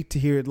wait to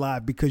hear it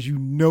live because you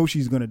know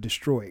she's going to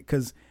destroy it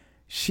because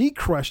she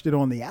crushed it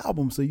on the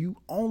album. So you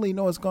only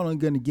know it's going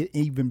to get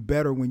even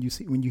better when you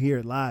hear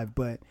it live.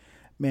 But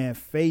man,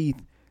 Faith,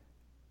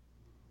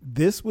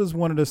 this was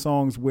one of the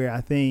songs where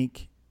I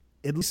think,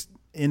 at least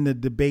in the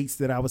debates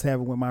that I was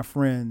having with my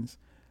friends,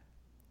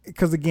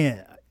 because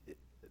again,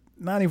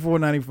 94,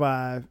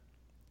 95,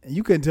 and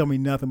you couldn't tell me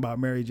nothing about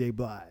Mary J.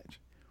 Blige.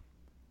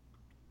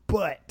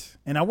 But,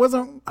 and I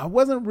wasn't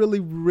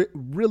really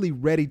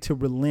ready to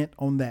relent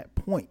on that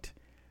point.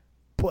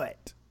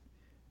 But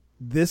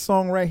this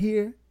song right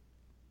here,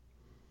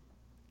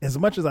 as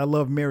much as I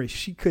love Mary,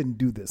 she couldn't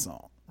do this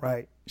song,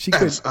 right? She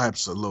couldn't.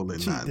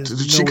 Absolutely not.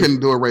 She couldn't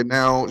do it right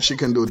now. She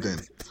couldn't do it then.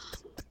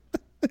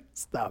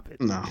 Stop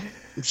it. No.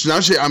 She.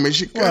 I mean,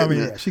 she. Well, I mean,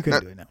 yeah, she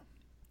couldn't do it now.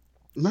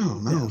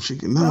 No, she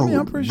can. No, I mean,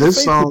 I'm pretty sure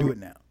Faith could do it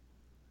now.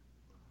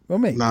 Well,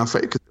 maybe. Nah,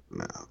 Faith could do it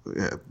now.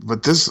 Yeah,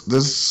 but this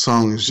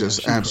song is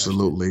just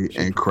absolutely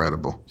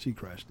incredible. She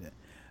crushed it.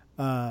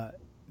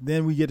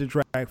 Then we get to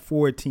track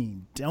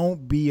 14,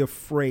 "Don't Be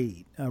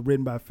Afraid,"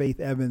 written by Faith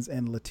Evans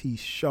and Latice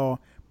Shaw,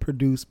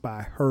 produced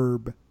by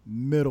Herb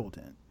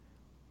Middleton.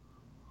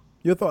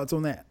 Your thoughts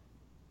on that?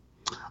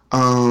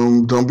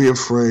 Don't Be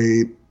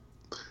Afraid.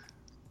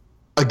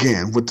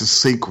 Again, with the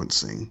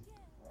sequencing.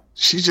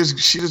 She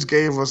just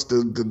gave us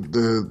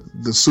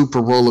the super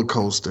roller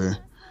coaster,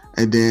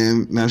 and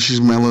then now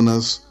she's mailing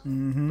us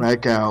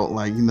back out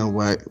like, you know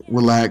what,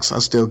 relax, I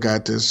still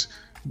got this.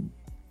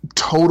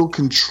 Total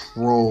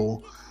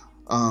control.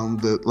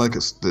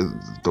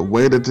 The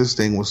way that this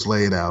thing was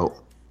laid out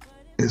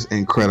is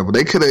incredible.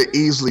 They could have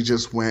easily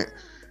just went,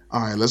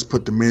 all right, let's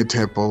put the mid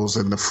tempos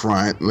in the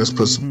front, let's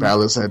put some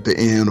ballads at the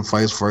end, or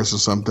vice versa, or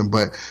something.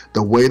 But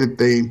the way that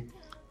they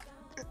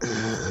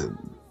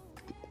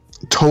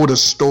told a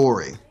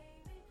story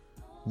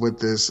with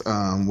this,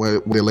 where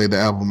they laid the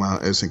album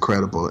out, is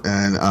incredible.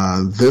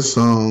 And this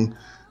song,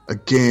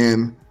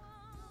 again,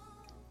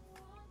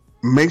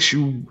 makes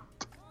you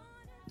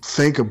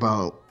think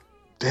about,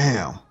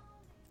 damn,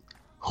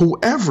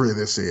 whoever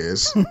this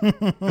is,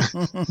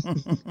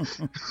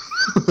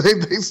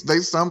 they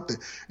something.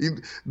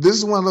 This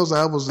is one of those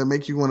albums that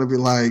make you want to be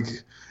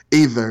like,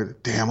 either,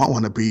 damn, I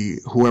want to be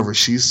whoever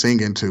she's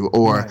singing to,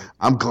 or right,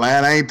 I'm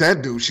glad I ain't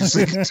that dude she's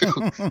singing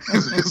to.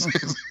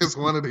 It's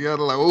one or the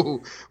other. Like,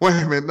 oh,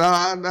 wait a minute,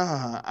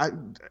 nah, I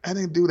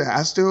didn't do that.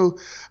 I still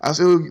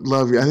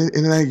love you.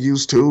 And I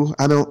used to.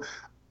 I don't.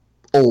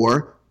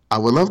 Or I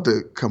would love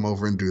to come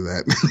over and do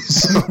that.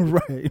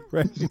 Right.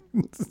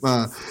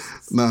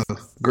 No,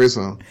 great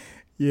song.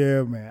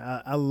 Yeah,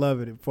 man, I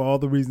love it for all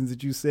the reasons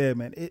that you said,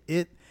 man.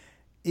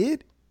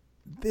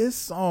 This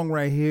song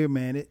right here,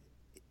 man,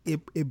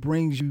 it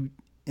brings you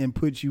and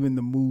puts you in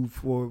the mood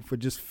for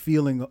just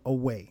feeling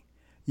away.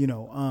 You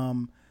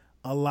know,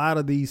 a lot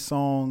of these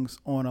songs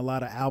on a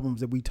lot of albums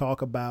that we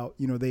talk about,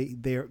 you know,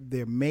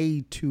 they're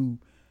made to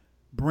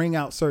bring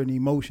out certain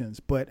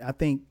emotions. But I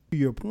think, to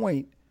your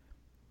point,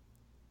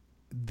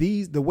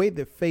 the way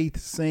that Faith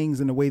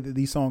sings and the way that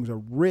these songs are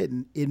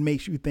written, it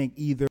makes you think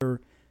either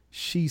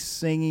she's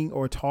singing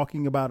or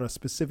talking about a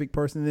specific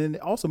person. And then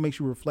it also makes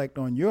you reflect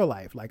on your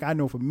life. Like, I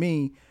know for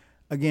me,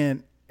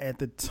 again, at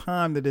the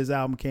time that this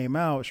album came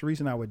out, Sharice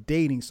and I were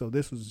dating, so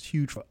this was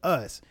huge for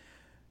us.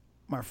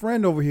 My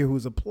friend over here,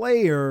 who's a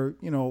player,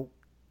 you know,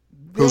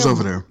 who's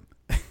over there?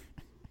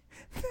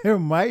 There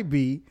might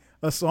be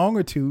a song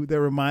or two that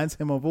reminds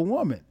him of a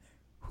woman.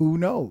 Who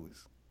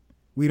knows?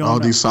 We don't All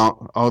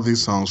know. all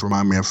these songs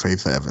remind me of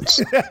Faith Evans.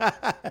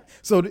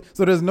 So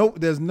there's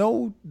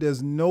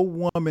no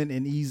woman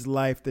in E's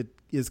life that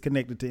is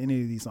connected to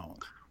any of these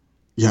songs.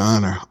 Your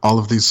Honor, all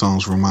of these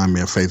songs remind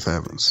me of Faith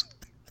Evans.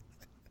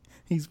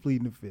 He's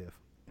pleading the fifth.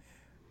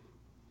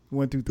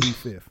 1, 2, 3,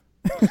 fifth.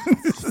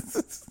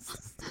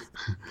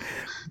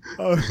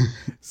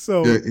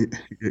 So,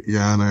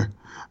 Your Honor,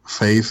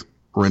 Faith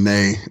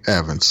Renee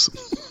Evans.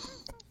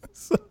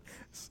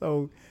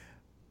 So,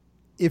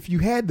 if you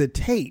had the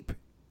tape,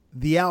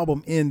 the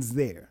album ends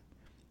there.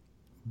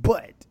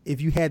 But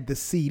if you had the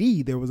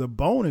CD, there was a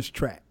bonus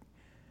track.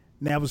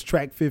 And that was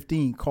track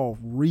 15 called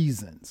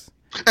Reasons.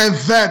 And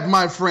that,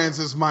 my friends,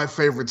 is my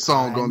favorite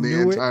song on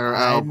the entire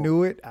album.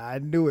 I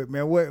knew it,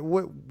 man.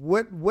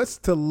 What's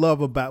to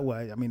love about?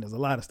 Well, I mean, there's a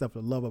lot of stuff to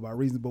love about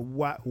Reasons, but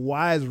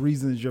why is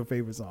Reasons your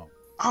favorite song?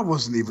 I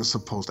wasn't even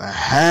supposed to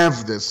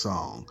have this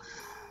song.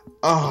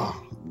 Oh,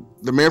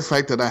 the mere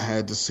fact that I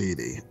had the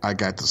CD, I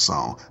got the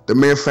song. The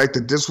mere fact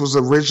that this was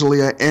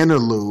originally an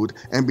interlude,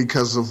 and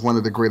because of one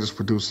of the greatest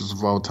producers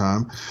of all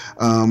time,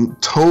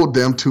 told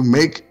them to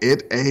make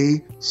it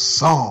a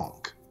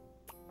song.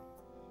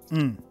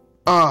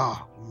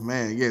 Oh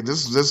man, yeah,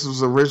 this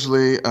was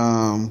originally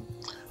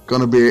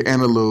gonna be an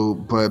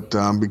interlude, but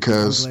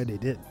because I'm glad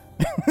they did.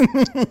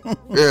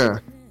 yeah,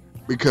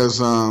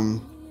 because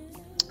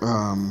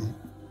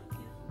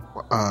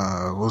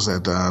what was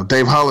that?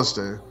 Dave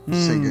Hollister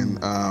singing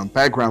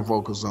background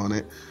vocals on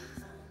it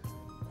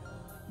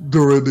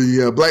during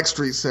the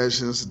Blackstreet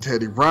sessions.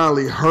 Teddy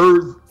Riley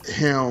heard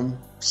him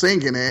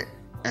singing it,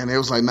 and it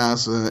was like, "Nah,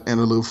 it's an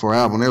interlude for an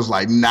album." It was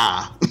like,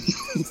 "Nah,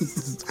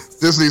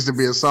 this needs to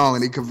be a song,"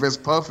 and he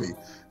convinced Puffy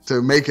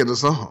to make it a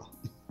song.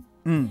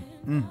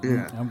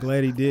 Yeah, I'm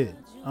glad he did.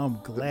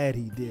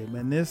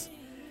 Man.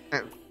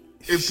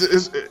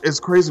 It's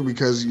crazy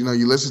because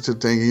you listen to the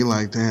thing and you're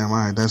like, "Damn, all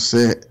right, that's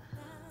it.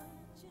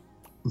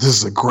 This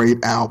is a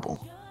great album,"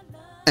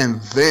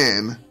 and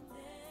then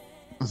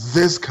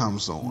this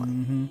comes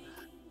on,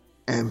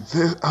 and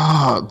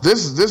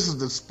this is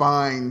the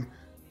spine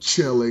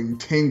chilling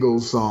tingle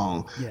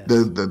song. Yes.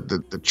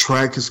 The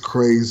track is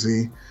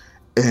crazy,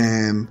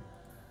 and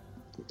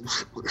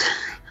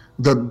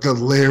the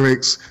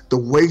lyrics, the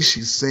way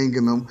she's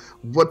singing them,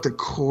 what the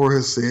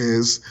chorus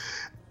is.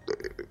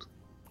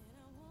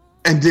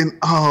 And then,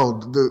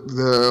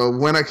 the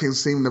when I can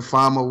seem to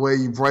find my way,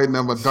 you brighten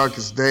up my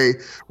darkest day,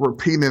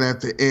 repeating it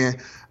at the end.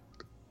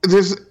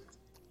 There's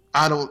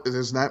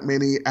not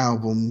many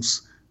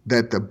albums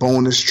that the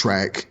bonus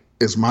track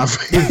is my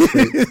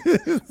favorite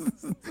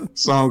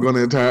song on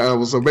the entire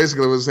album. So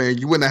basically, I was saying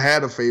you wouldn't have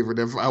had a favorite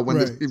if I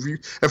wouldn't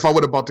if I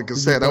would have bought the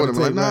cassette. I would have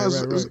been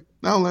like,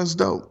 no, that's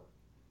dope.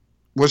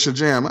 What's your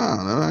jam? I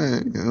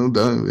don't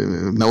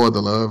know. No Other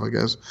Love, I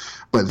guess.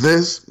 But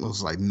this, I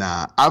was like,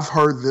 nah. I've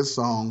heard this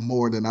song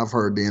more than I've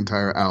heard the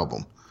entire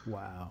album.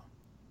 Wow.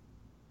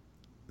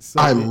 So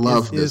I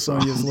love this it's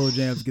song. on your slow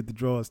jams, Get the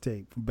Draws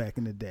tape from back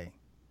in the day.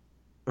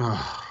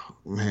 Oh,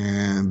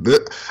 man.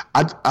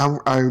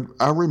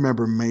 I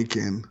remember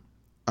making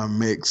a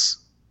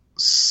mix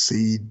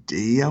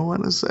CD, I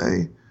want to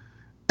say.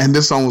 And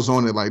this song was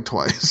on it like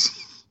twice.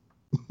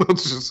 I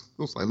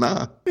was like,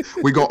 nah.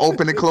 We go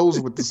open and close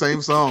with the same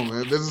song,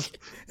 man. This is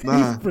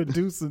nah. He's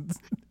producing.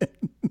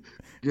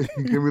 Give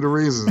me the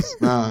reasons.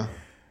 Nah.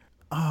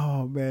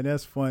 Oh man,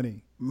 that's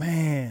funny.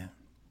 Man.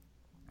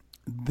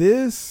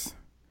 This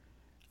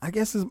I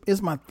guess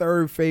is my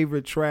third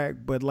favorite track,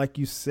 but like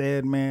you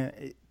said,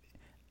 man,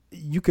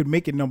 you could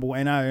make it number one,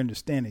 and I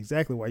understand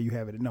exactly why you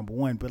have it at number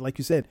one. But like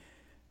you said,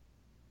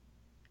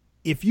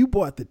 if you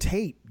bought the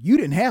tape, you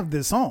didn't have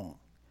this song.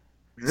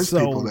 There's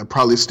people that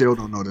probably still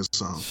don't know this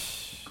song.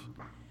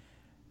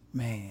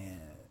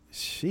 Man,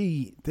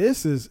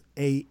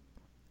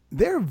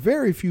 there are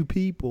very few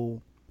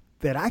people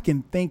that I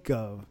can think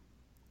of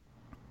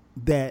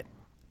that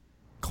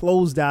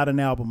closed out an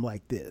album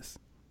like this.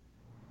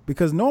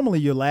 Because normally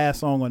your last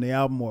song on the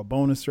album or a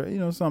bonus track,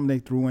 something they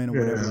threw in or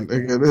whatever.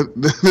 Like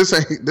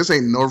this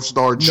ain't North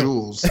Star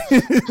Jewels.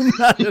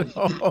 Not at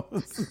all.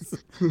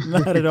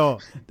 Not at all.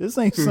 This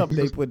ain't something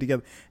they put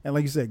together. And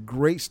like you said,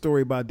 great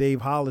story about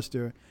Dave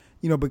Hollister,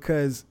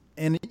 because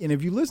and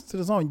if you listen to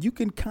the song, you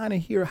can kind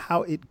of hear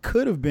how it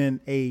could have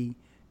been an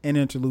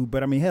interlude.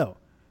 But I mean, hell,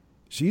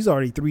 she's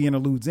already 3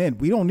 interludes in.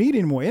 We don't need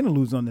any more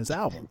interludes on this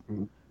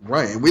album.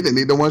 Right. We didn't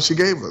need the one she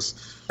gave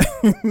us.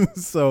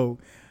 So,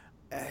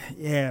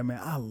 yeah, man,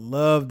 I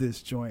love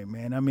this joint,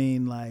 man. I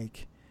mean,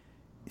 like,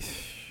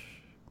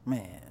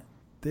 man,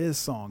 this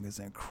song is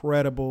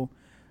incredible.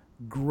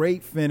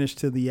 Great finish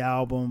to the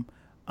album.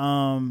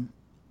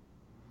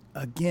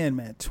 Again,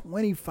 man,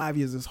 25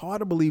 years. It's hard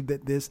to believe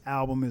that this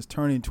album is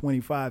turning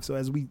 25. So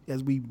as we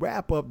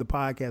wrap up the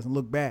podcast and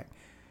look back,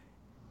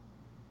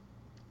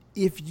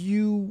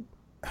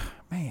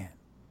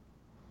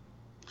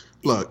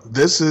 look,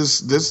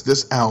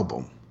 this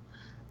album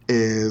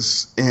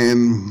is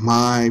in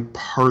my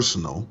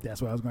personal.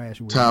 That's what I was going to ask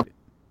you. Top.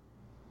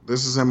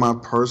 This is in my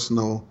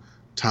personal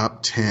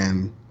top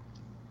 10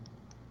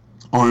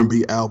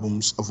 R&B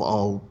albums of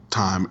all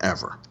time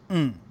ever.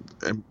 And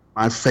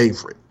my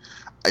favorite.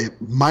 It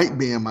might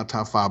be in my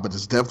top 5, but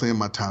it's definitely in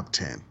my top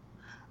 10.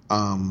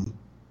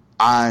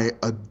 I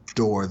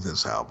adore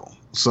this album.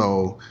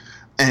 So,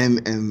 and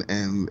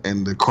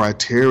the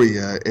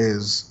criteria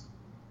is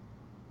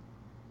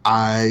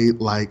I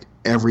like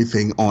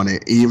everything on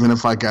it, even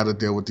if I got to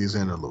deal with these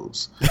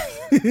interludes.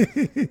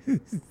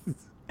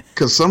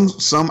 Because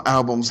some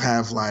albums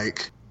have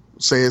like,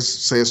 say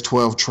it's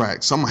 12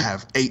 tracks. Some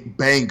have 8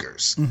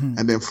 bangers,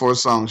 and then 4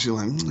 songs. You're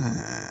like,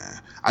 nah,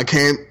 I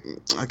can't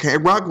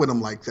rock with them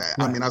like that.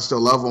 Right. I mean, I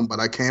still love them, but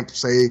I can't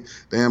say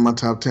they're in my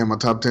top 10. My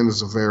top 10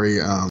 is a very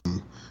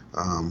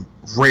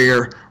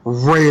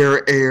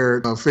rare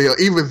air feel,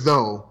 even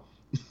though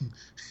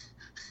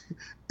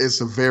it's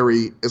a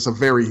very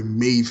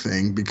me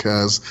thing,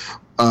 because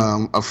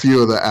a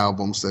few of the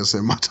albums that's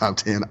in my top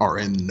 10 are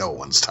in no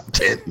one's top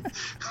 10.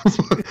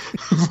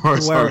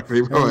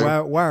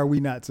 Why are we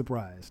not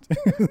surprised?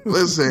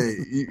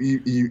 Listen,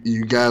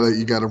 you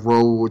gotta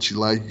roll what you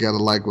like. You gotta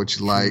like what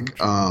you like.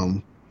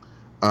 For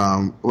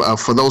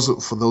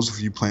those of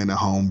you playing at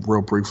home,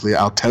 real briefly,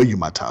 I'll tell you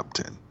my top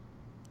 10.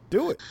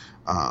 Do it.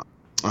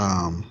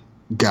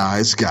 Guy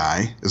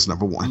is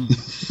number 1.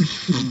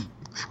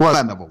 Well,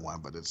 not number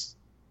 1, but it's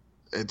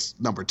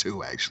number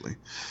 2 actually.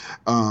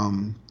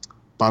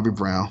 Bobby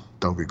Brown,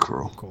 Don't Be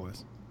Cruel. Of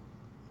course.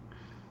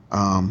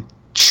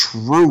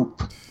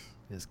 Troop,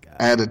 this guy.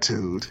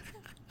 Attitude.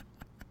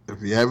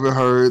 If you ever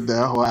heard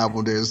that whole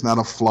album, there's not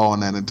a flaw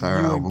in that entire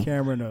album. And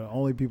Cameron are the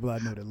only people I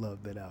know that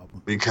love that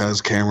album. Because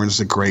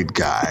Cameron's a great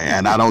guy,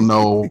 and I don't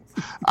know.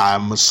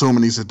 I'm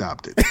assuming he's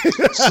adopted.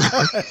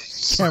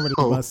 Cameron is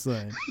my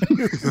son.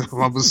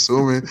 I'm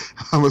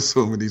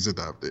assuming he's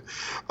adopted.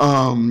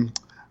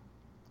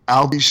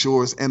 I'll Be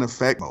Sure's In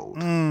Effect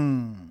Mode.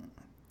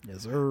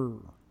 Yes, sir.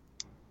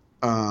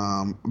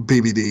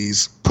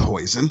 BBD's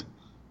Poison.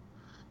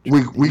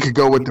 We could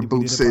go with the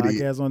Boot City.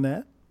 Podcast on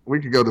that. We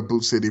could go to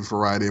Boot City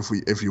Variety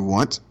if you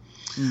want.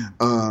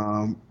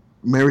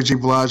 Mary J.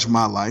 Blige,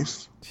 My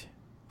Life.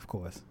 Of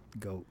course,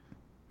 GOAT.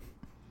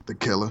 The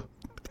Killer.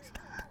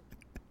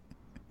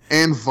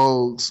 En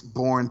Vogue's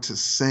Born to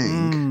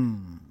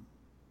Sing.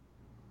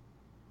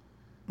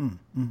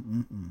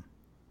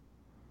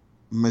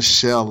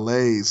 Michelle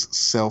Lay's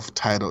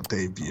self-titled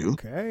debut.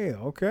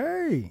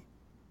 Okay.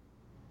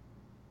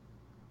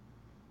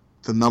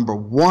 The number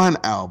 1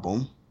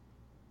 album,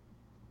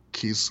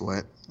 Keith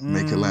Sweat,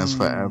 Make It Last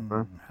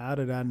Forever. How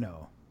did I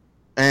know?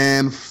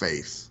 And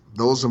Faith.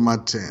 Those are my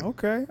 10.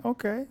 Okay.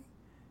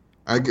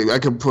 I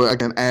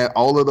can add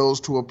all of those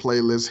to a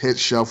playlist, hit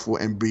shuffle,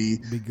 and be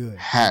good.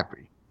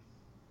 Happy.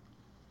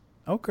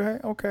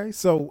 Okay.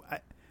 So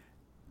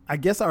I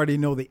guess I already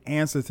know the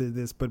answer to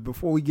this, but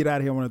before we get out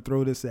of here, I want to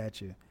throw this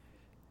at you.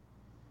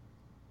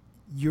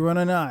 You're on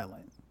an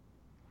island,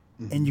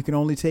 and you can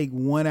only take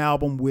 1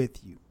 album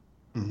with you.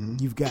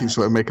 You've got Keep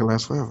Sweat, Make It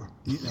Last Forever.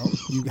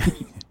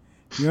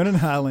 You're on an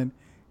island,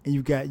 and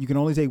you can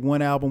only take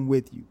 1 album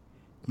with you.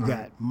 You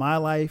got My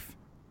Life,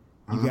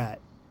 you got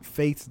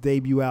Faith's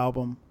debut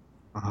album,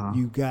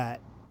 you got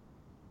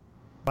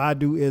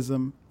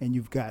Baduism, and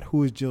you've got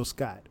Who Is Jill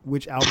Scott.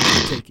 Which album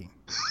are you taking?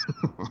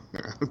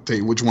 I'll tell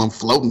you which one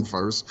floating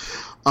first.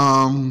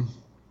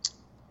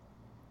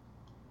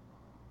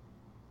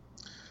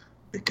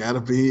 It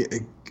gotta be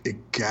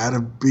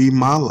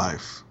My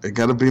Life. It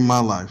gotta be My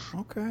Life.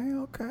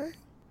 Okay.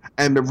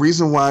 And the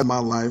reason why My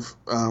Life,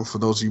 for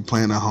those of you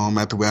playing at home,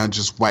 after the way I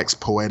just waxed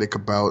poetic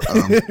about,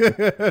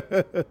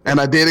 and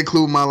I did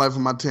include My Life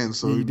in my 10,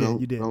 so you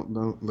did.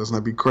 Don't, let's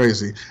not be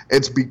crazy.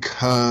 It's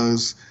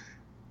because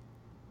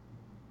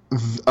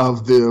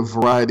of the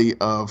variety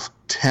of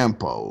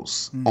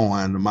tempos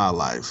on My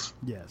Life.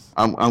 Yes,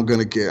 I'm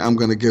gonna get,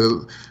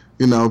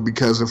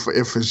 because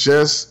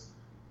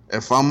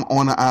if I'm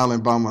on an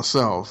island by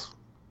myself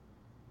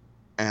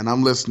and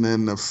I'm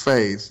listening to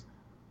Faith,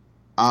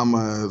 I'm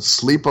going to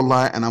sleep a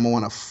lot and I'm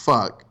going to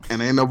fuck,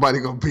 and ain't nobody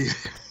going to be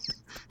there.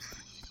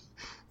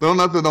 Don't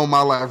nothing on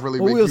My Life really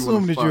make you want to fuck. We'll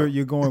assume that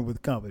you're going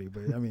with company,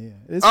 but I mean...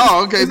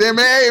 okay, then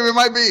it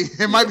might be.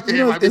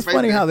 It's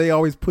funny how they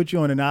always put you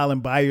on an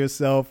island by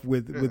yourself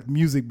with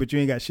music, but you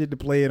ain't got shit to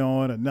play it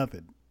on or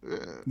nothing.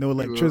 No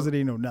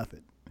electricity, no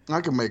nothing.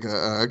 I could make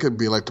I could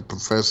be like the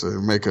professor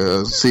and make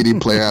a CD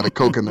player out of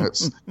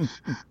coconuts.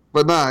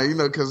 But nah,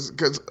 because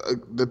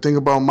the thing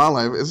about My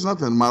Life, it's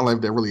nothing in My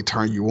Life that really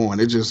turn you on.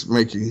 It just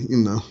make you,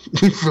 feel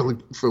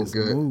it's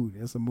good.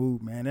 It's a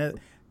mood, man.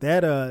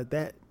 That's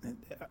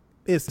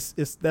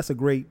a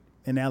great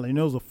analogy.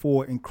 Those are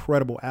 4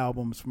 incredible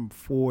albums from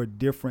 4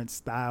 different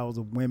styles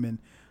of women.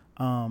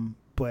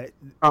 But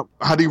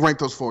how do you rank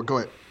those 4? Go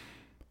ahead.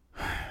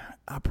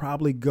 I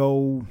probably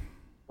go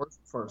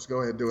first.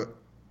 Go ahead, do it.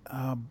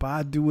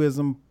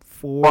 Baduism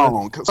 4th.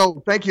 Wrong.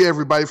 So thank you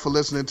everybody for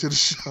listening to the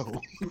show.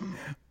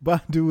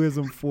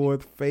 Baduism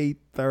 4th, Faith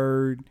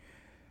 3rd,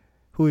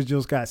 Who Is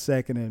Jill Scott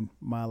 2nd, and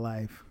My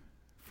Life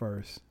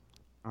 1st.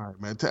 All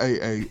right, man.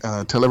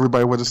 Tell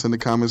everybody what to send the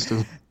comments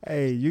to.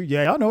 Hey,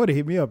 y'all know where to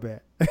hit me up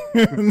at.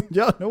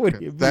 Y'all know where to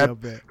hit me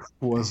up at.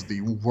 Was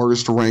the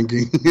worst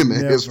ranking in the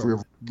history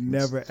of rankings.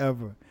 Never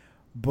ever.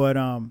 But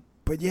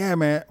yeah,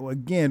 man.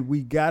 Again,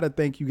 we gotta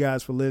thank you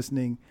guys for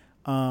listening.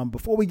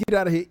 Before we get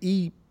out of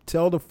here,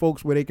 tell the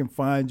folks where they can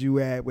find you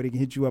at, where they can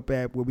hit you up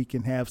at, where we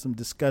can have some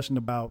discussion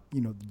about,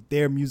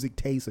 their music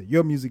taste or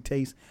your music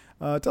taste.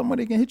 Tell them where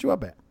they can hit you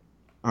up at.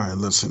 All right,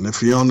 listen,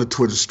 if you're on the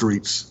Twitter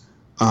streets,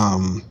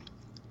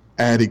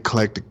 at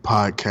Eclectic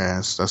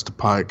Podcast, that's the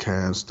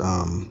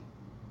podcast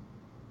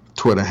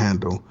Twitter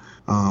handle.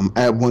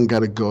 At One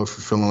Gotta Go if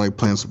you're feeling like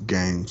playing some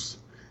games,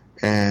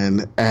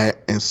 and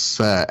at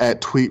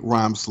Tweet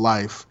Rhymes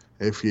Life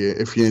if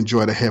you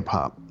enjoy the hip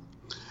hop.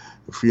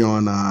 If you're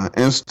on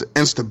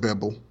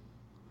Instabibble,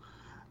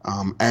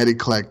 at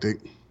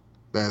Eclectic,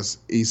 that's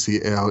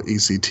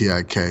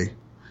ECLECTIK,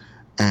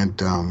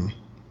 and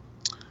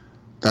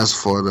that's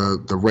for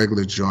the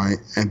regular joint.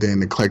 And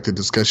then Eclectic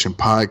Discussion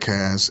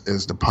Podcast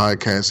is the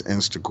podcast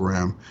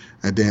Instagram.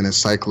 And then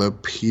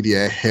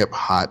Encyclopedia Hip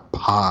Hop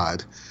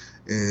Pod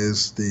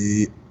is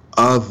the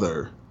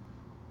other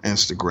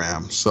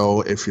Instagram.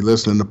 So if you're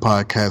listening to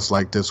podcasts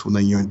like this one,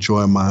 then you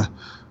enjoy my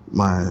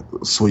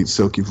sweet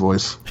silky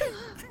voice.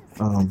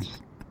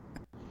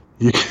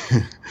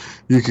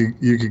 You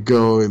could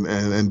go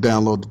and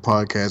download the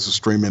podcast and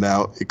stream it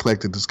out.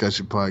 Eclectic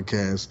Discussion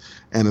Podcast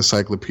and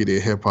Encyclopedia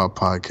Hip Hop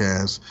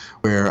Podcast,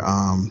 where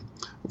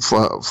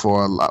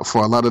for a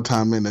lot of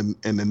time in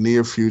the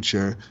near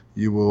future,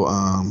 you will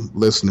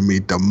listen to me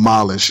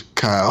demolish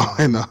Kyle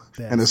in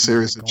a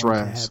series of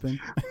tracks.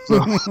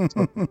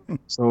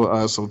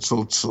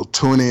 So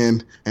tune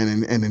in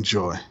and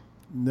enjoy.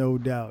 No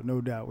doubt.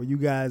 Well, you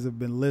guys have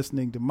been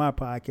listening to my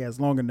podcast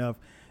long enough.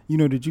 You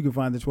know that you can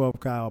find the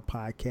 12 Kyle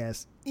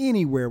podcast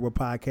anywhere where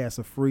podcasts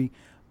are free.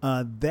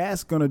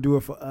 That's going to do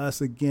it for us.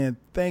 Again,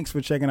 thanks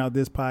for checking out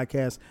this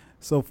podcast.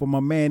 So for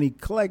my man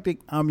Eclectic,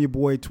 I'm your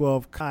boy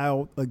 12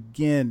 Kyle.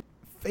 Again,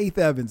 Faith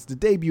Evans, the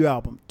debut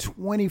album,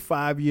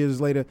 25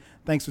 years later.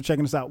 Thanks for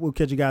checking us out. We'll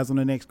catch you guys on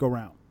the next go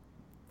round.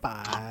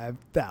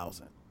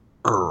 5,000.